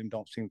that volume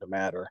don't seem to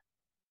matter.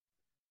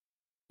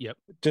 Yep.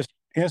 Just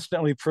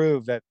instantly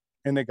proved that.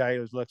 And the guy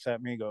who looks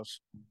at me goes,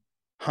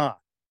 huh?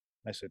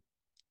 I said,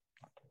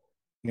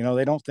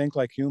 They don't think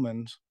like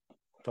humans.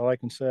 That's all I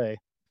can say.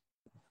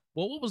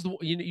 Well, what was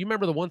you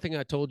remember the one thing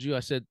I told you? I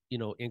said,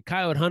 in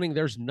coyote hunting,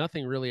 there's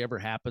nothing really ever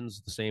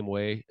happens the same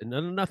way. And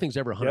nothing's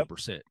ever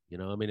 100%.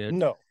 I mean,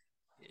 No.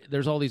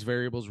 there's all these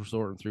variables we're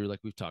sorting through, like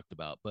we've talked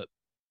about. But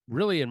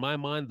really, in my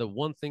mind, the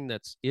one thing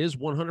is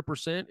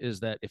 100% is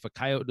that if a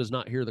coyote does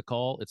not hear the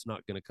call, it's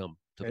not going to come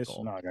to the call.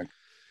 It's not going to.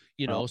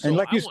 And So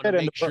like I you want to said,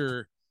 make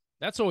sure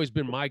that's always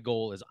been my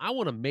goal is I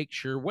want to make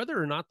sure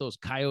whether or not those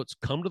coyotes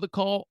come to the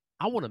call,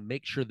 I want to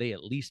make sure they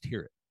at least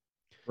hear it.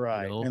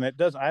 Right. And it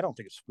does. I don't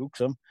think it spooks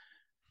them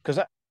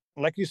because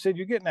like you said,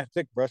 you get in that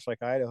thick brush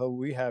like Idaho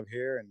we have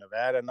here in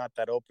Nevada, not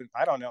that open.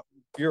 I don't know.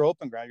 You're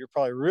open ground. You're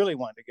probably really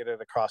wanting to get it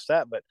across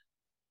that, but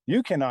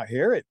you cannot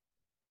hear it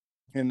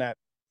in that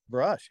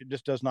brush. It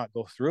just does not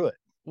go through it.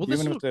 Well,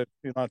 even with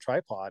a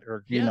tripod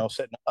or,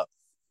 setting up.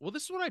 Well,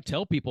 this is what I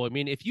tell people. I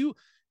mean,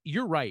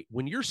 you're right.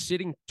 When you're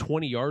sitting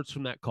 20 yards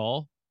from that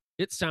call,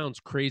 it sounds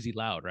crazy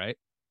loud, right?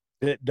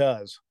 It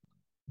does.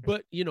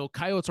 But,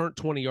 coyotes aren't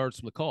 20 yards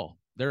from the call.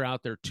 They're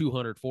out there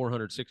 200,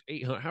 400, 600,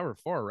 800, however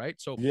far, right?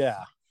 So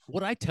yeah.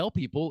 What I tell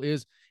people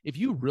is if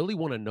you really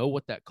want to know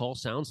what that call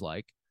sounds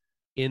like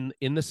in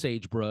the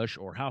sagebrush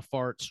or how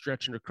far it's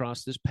stretching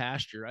across this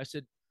pasture, I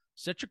said,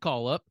 set your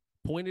call up,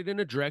 point it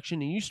in a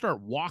direction, and you start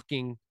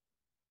walking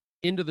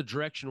into the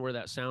direction where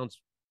that sound's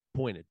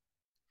pointed.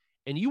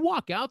 And you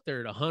walk out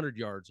there at 100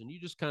 yards and you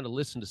just kind of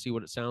listen to see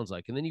what it sounds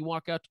like. And then you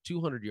walk out to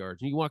 200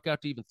 yards and you walk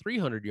out to even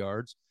 300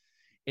 yards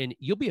and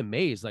you'll be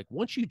amazed. Like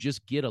once you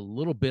just get a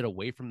little bit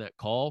away from that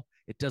call,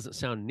 it doesn't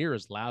sound near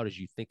as loud as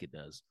you think it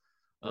does.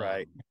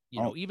 Right.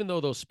 Even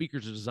though those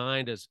speakers are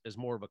designed as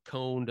more of a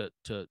cone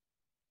to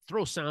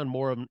throw sound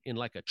more in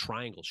like a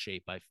triangle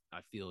shape, I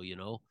feel,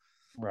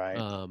 Right.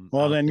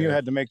 Well, then you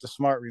had to make the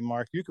smart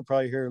remark. You could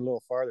probably hear a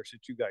little farther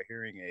since you got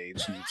hearing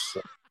aids.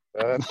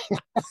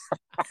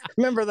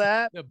 Remember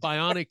that? The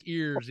bionic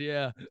ears,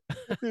 yeah.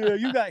 Yeah,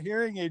 you got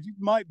hearing aids. You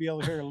might be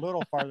able to hear a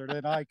little farther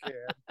than I can.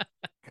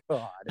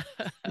 God.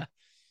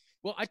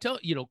 Well, I tell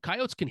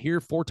coyotes can hear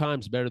 4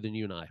 times better than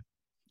you and I.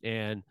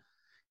 And,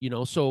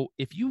 so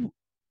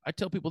I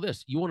tell people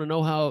this, you want to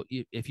know how,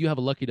 if you have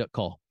a lucky duck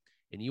call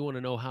and you want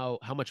to know how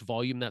much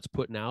volume that's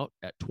putting out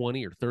at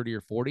 20 or 30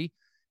 or 40,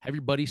 have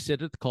your buddy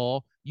sit at the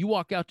call. You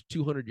walk out to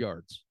 200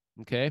 yards.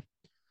 Okay.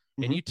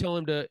 Mm-hmm. And you tell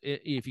him to,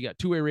 if you got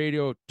two-way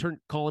radio,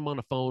 call him on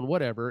the phone,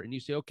 whatever. And you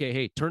say, okay,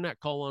 hey, turn that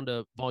call on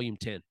to volume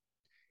 10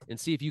 and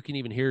see if you can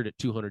even hear it at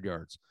 200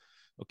 yards.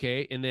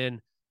 Okay. And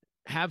then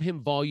have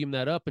him volume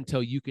that up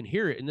until you can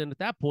hear it. And then at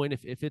that point,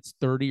 if it's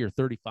 30 or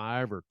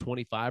 35 or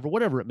 25 or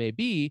whatever it may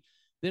be,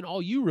 then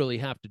all you really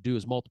have to do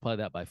is multiply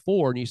that by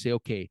 4. And you say,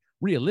 okay,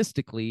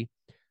 realistically,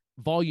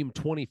 volume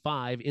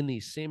 25 in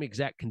these same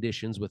exact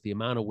conditions with the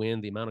amount of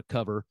wind, the amount of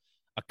cover,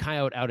 a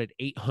coyote out at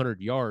 800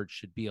 yards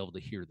should be able to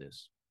hear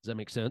this. Does that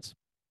make sense?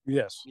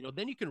 Yes.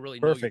 Then you can really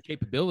know your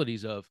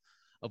capabilities of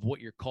what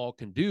your call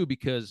can do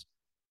because,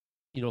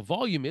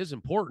 volume is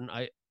important.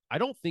 I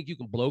don't think you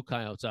can blow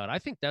coyotes out. I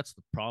think that's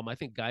the problem. I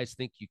think guys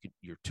think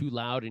you're too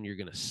loud and you're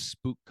going to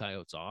spook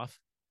coyotes off.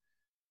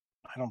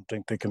 I don't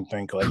think they can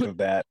think like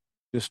that.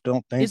 Just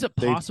don't think. Is it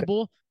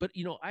possible? But,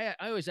 I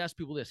always ask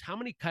people this. How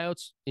many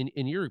coyotes,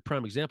 in your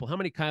prime example, how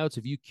many coyotes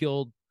have you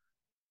killed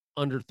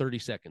under 30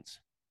 seconds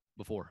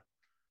before?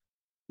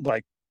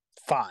 Like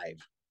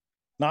 5.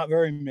 Not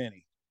very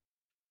many.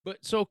 But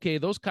it's okay.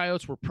 Those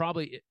coyotes were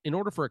probably, in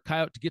order for a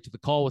coyote to get to the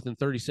call within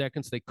 30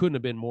 seconds, they couldn't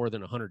have been more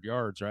than 100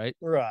 yards, right?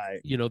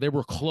 Right. They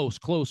were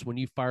close when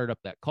you fired up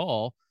that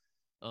call.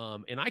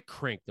 And I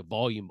crank the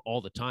volume all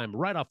the time.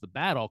 Right off the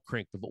bat, I'll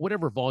crank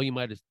whatever volume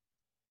I just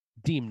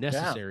deemed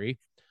necessary.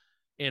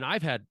 Yeah. And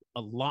I've had a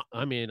lot.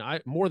 I mean,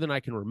 more than I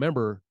can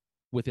remember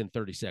within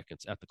 30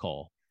 seconds at the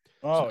call.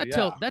 Oh,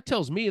 so that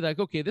tells me like,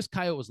 okay, this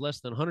coyote was less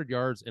than 100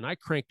 yards and I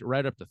cranked it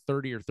right up to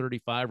 30 or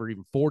 35 or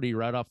even 40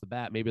 right off the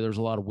bat. Maybe there's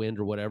a lot of wind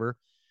or whatever.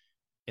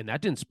 And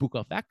that didn't spook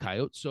off that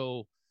coyote.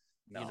 So,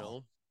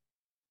 Nope.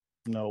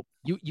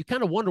 You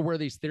kind of wonder where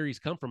these theories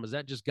come from. Is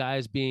that just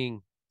guys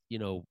being,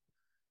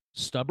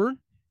 stubborn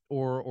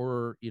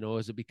or,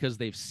 is it because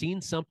they've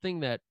seen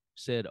something that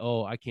said,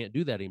 oh, I can't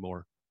do that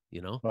anymore?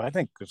 Well, I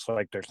think it's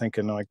like they're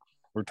thinking like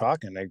we're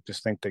talking. They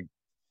just think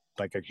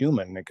like a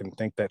human, they can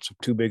think that's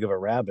too big of a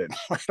rabbit.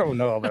 I don't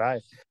know,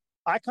 but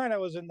I kind of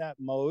was in that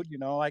mode,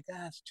 like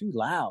it's too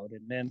loud.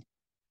 And then,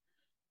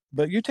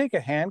 but you take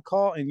a hand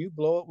call and you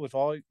blow it with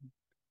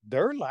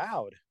they're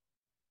loud.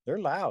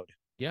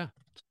 Yeah.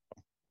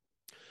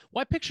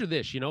 Well, I picture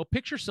this,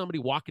 picture somebody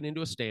walking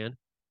into a stand,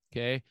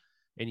 okay,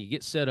 and you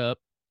get set up,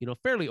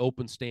 fairly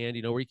open stand,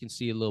 where you can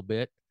see a little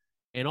bit,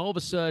 and all of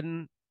a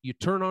sudden you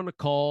turn on the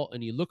call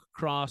and you look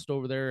across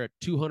over there at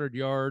 200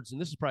 yards, and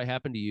this has probably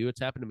happened to you.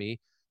 It's happened to me.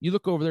 You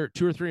look over there at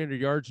 200 or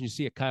 300 yards and you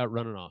see a coyote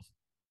running off.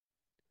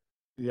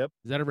 Yep.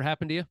 Does that ever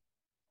happen to you?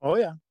 Oh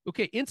yeah.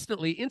 Okay.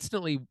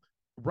 Instantly,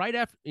 right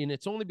after, and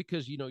it's only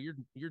because,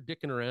 you're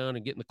dicking around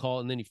and getting the call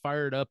and then you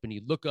fire it up and you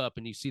look up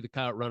and you see the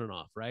coyote running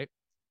off, right?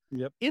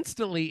 Yep.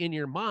 Instantly in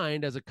your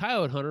mind as a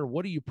coyote hunter,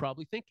 what are you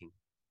probably thinking?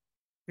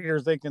 You're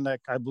thinking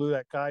that I blew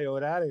that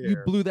coyote out of You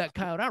here. blew that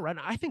coyote out, right?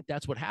 And I think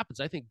that's what happens.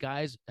 I think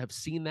guys have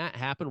seen that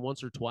happen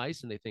once or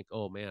twice, and they think,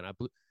 "Oh man, I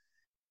blew."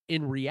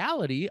 In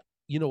reality,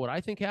 you know what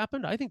I think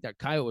happened? I think that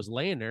coyote was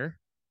laying there,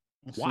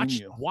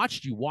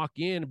 watched you walk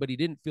in, but he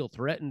didn't feel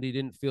threatened. He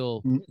didn't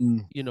feel,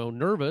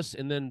 nervous.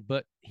 And then,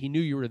 but he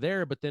knew you were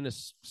there. But then,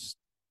 as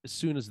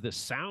soon as the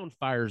sound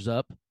fires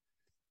up,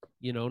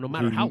 no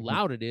matter how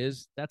loud it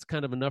is, that's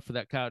kind of enough for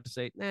that coyote to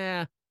say,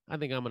 "Nah, I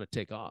think I'm going to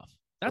take off."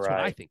 That's what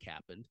I think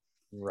happened.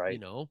 Right.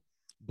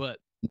 But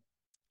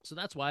so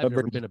that's why I've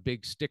never been a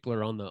big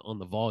stickler on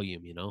the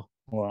volume.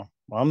 Well,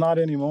 I'm not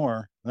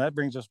anymore. And that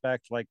brings us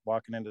back to like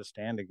walking into the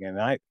stand again.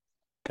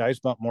 Guys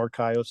bump more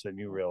coyotes than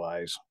you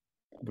realize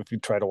if you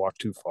try to walk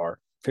too far.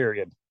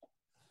 Period.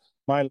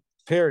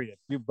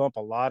 You bump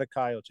a lot of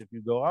coyotes if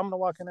you go, I'm going to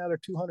walk another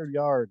 200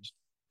 yards.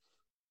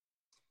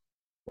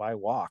 Why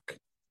walk?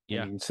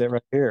 Yeah. You can sit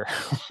right here.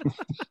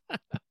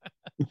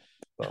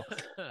 So,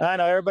 I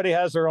know everybody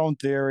has their own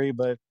theory,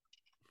 but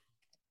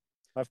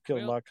I've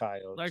killed a lot of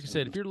coyotes. Like I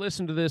said, if you're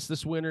listening to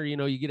this winter,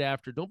 you get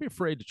after, don't be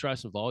afraid to try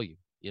some volume.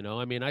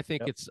 I mean, I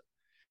think it's,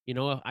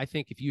 I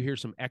think if you hear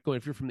some echo,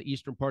 if you're from the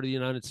eastern part of the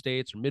United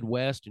States or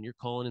Midwest and you're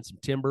calling in some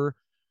timber,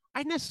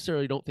 I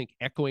necessarily don't think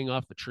echoing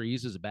off the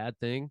trees is a bad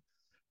thing.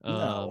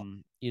 No.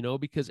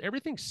 Because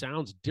everything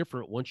sounds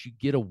different once you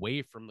get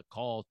away from the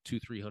call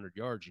 200-300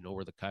 yards,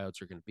 where the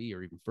coyotes are going to be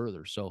or even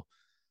further. So,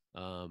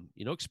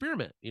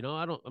 experiment.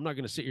 I'm not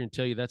going to sit here and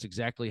tell you that's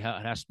exactly how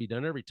it has to be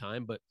done every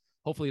time, but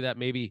hopefully that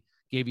maybe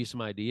gave you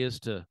some ideas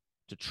to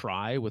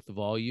try with the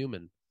volume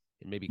and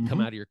maybe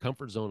come out of your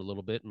comfort zone a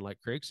little bit. And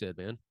like Craig said,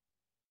 man,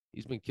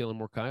 he's been killing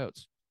more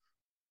coyotes.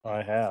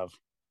 I have.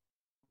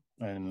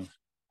 And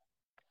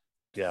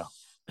yeah,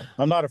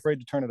 I'm not afraid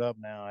to turn it up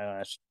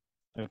now.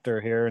 If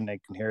they're here and they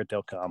can hear it,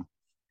 they'll come.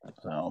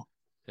 So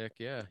heck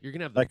yeah, you're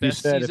gonna have the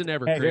best season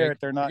ever, Craig. Hear it,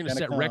 they're not you're gonna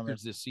set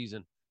records this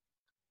season.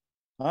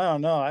 I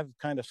don't know. I've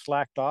kind of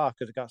slacked off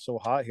because it got so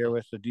hot here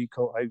with the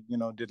decoy. I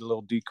did a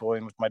little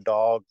decoying with my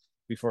dog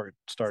before it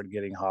started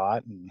getting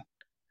hot, and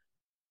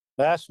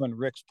that's when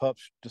Rick's Pup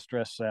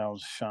Distress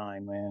Sounds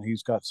shine, man.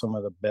 He's got some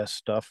of the best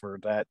stuff for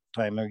that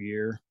time of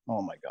year.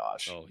 Oh my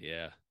gosh. Oh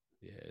yeah,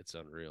 it's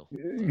unreal.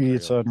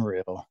 It's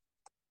unreal.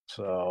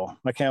 So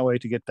I can't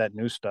wait to get that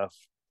new stuff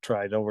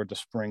tried over the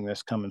spring,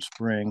 this coming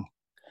spring.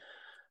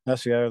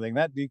 That's the other thing.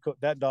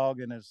 That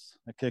dogging is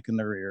a kick in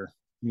the rear.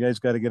 You guys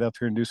got to get up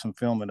here and do some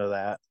filming of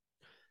that.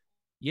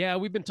 Yeah,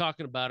 we've been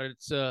talking about it.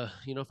 It's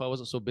if I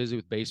wasn't so busy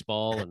with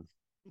baseball and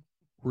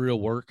real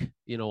work,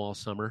 all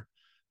summer,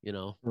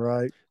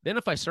 Right. Then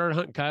if I started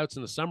hunting coyotes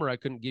in the summer, I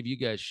couldn't give you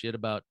guys shit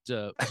about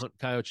hunting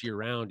coyotes year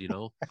round,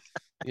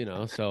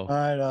 so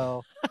I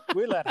know.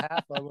 We let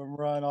half of them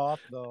run off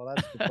though.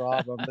 That's the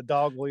problem. The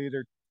dog will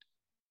either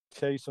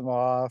chase them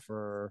off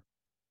or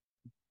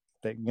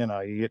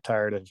you get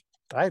tired of.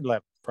 I'd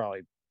let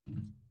probably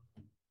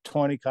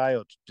 20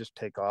 coyotes just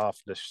take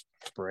off this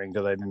spring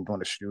because I didn't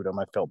want to shoot them.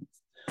 I felt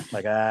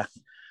like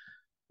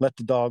let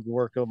the dog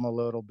work them a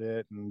little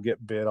bit and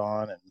get bit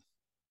on, and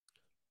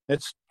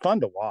it's fun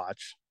to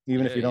watch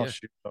even if you don't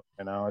shoot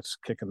them. It's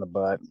kicking the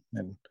butt.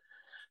 And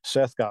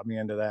Seth got me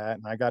into that,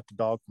 and I got the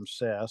dog from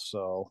Seth.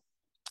 So,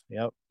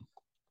 yep.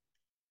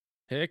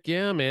 Heck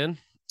yeah, man.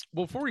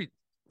 Well, before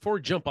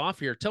we jump off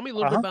here, tell me a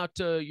little bit about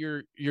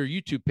your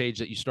YouTube page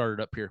that you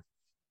started up here.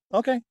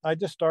 Okay, I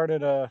just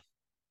started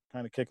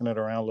kind of kicking it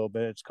around a little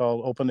bit. It's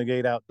called Open the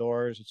Gate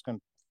Outdoors.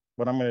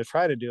 What I'm going to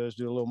try to do is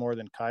do a little more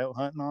than coyote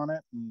hunting on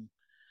it. And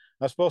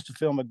I was supposed to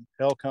film an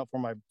elk hunt for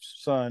my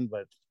son,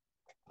 but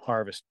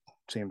harvest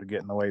seemed to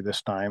get in the way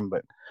this time.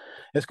 But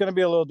it's going to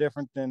be a little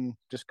different than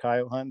just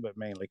coyote hunting, but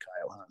mainly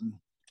coyote hunting.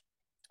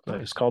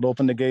 But It's called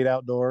Open the Gate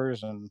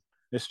Outdoors, and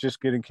it's just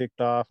getting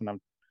kicked off. And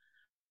I'm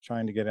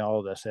trying to get all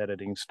of this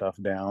editing stuff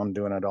down,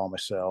 doing it all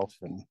myself,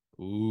 and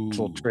it's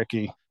a little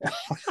tricky.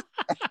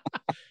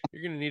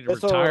 You're going to need to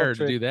retire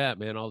to do that,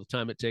 man. All the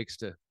time it takes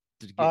to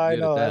get good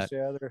at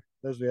that.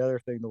 That's the other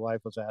thing the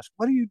wife was asking.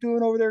 What are you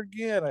doing over there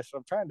again? I said,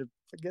 I'm trying to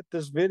get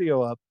this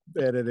video up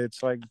edited.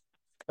 It's like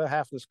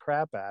half this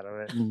crap out of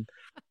it. And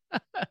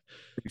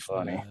pretty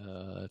funny.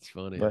 That's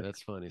funny.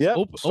 That's funny. Yep,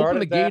 so open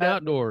the gate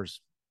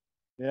outdoors.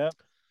 Yep.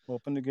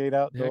 Open the gate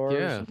outdoors.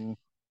 Heck yeah.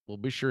 We'll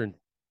be sure and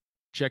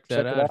check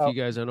that out. If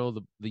you guys, I know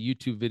the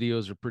YouTube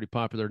videos are pretty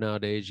popular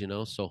nowadays,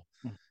 so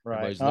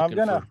right.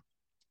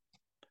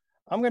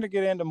 I'm going to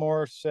get into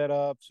more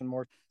setups and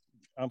more.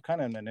 I'm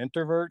kind of an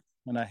introvert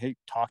and I hate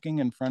talking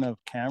in front of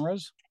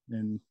cameras.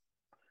 And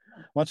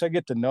once I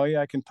get to know you,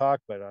 I can talk,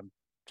 but I'm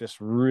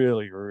just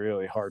really,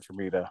 really hard for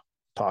me to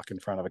talk in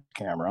front of a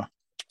camera.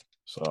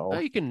 So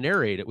well, you can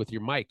narrate it with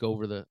your mic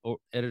or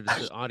edit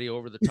the audio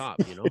over the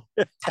top,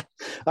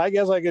 I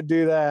guess I could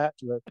do that.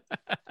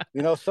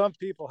 But, some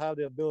people have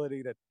the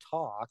ability to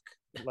talk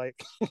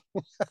like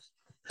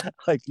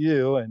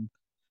you. And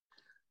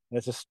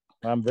it's just,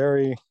 I'm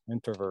very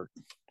introvert,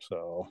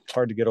 so it's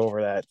hard to get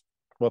over that,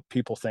 what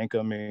people think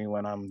of me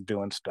when I'm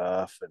doing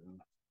stuff and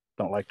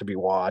don't like to be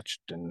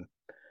watched. And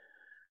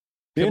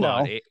Come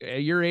on,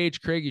 at your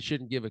age, Craig, you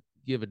shouldn't give a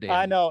damn.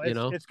 I know you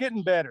know it's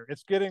getting better.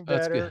 It's getting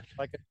That's better. good.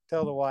 Like I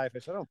tell the wife, I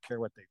said, I don't care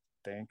what they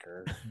think,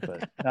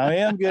 but I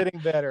am getting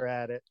better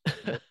at it.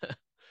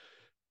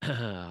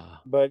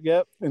 But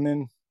yep. And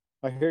then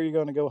I hear you're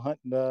going to go hunt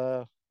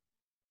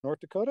North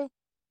Dakota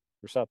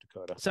or South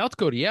Dakota. South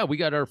Dakota, yeah, we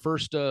got our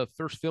first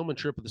filming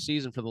trip of the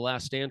season for The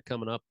Last Stand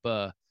coming up.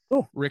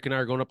 Cool. Rick and I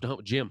are going up to hunt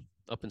with Jim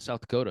up in South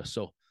Dakota.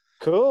 So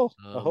cool.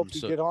 I hope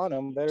you get on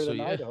them better than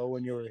yeah. Idaho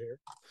when you were here.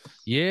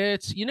 Yeah,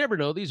 you never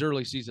know. These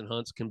early season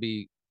hunts can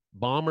be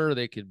bomber.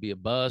 They could be a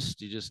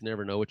bust. You just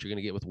never know what you're going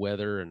to get with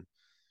weather and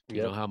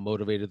you know how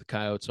motivated the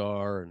coyotes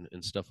are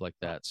and stuff like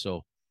that.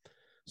 So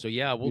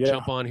yeah, we'll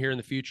jump on here in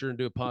the future and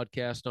do a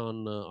podcast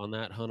on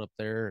that hunt up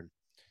there. And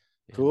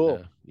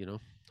cool. You know,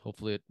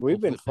 hopefully it. We've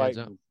been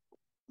fighting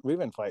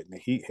the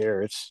heat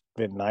here. It's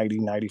been 90,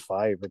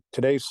 95. But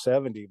today's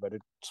 70, but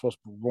it's supposed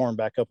to be warm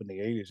back up in the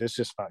 80s. It's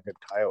just not good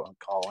coyote hunt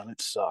calling.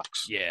 It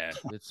sucks. Yeah,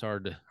 it's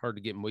hard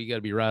to get them. Well, you got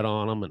to be right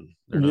on them, and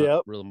they're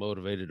not really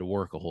motivated to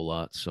work a whole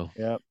lot. So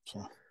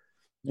So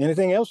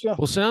anything else? Yeah.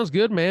 Well, sounds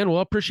good, man. Well,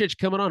 I appreciate you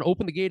coming on.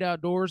 Open the Gate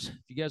Outdoors.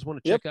 If you guys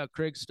want to check out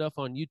Craig's stuff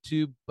on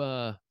YouTube,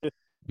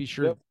 be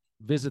sure to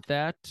visit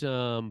that.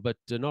 But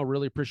no,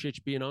 really appreciate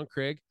you being on,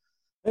 Craig.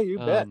 Hey, you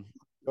bet.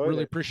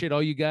 Really appreciate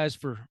all you guys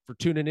for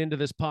tuning into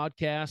this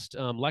podcast.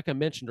 Like I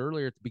mentioned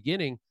earlier at the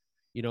beginning,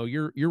 you know,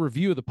 your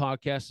review of the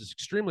podcast is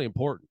extremely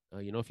important.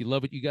 You know, if you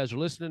love what you guys are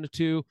listening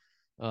to,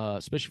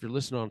 especially if you're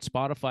listening on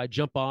Spotify,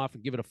 jump off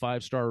and give it a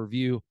 5-star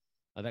review.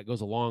 That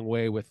goes a long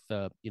way with,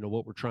 you know,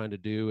 what we're trying to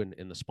do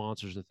and the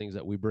sponsors and things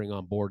that we bring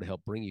on board to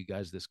help bring you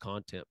guys this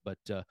content.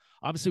 But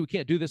obviously we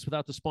can't do this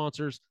without the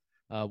sponsors.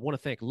 I want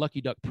to thank Lucky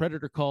Duck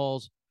Predator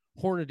Calls,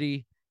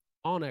 Hornady,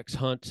 Onyx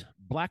Hunt,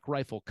 Black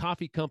Rifle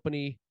Coffee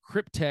Company,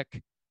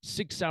 Cryptech,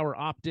 Sig Sauer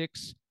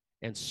Optics,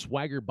 and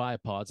Swagger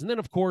Bipods. And then,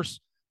 of course,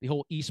 the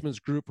whole Eastman's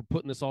group for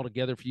putting this all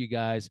together for you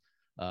guys.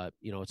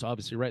 You know, it's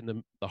obviously right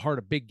in the heart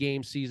of big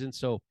game season.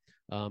 So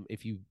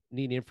if you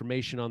need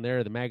information on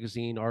there, the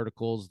magazine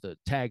articles, the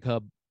Tag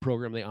Hub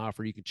program they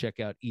offer, you can check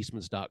out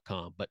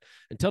eastmans.com. But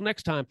until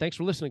next time, thanks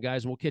for listening,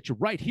 guys, and we'll catch you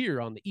right here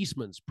on the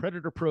Eastman's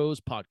Predator Pros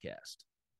podcast.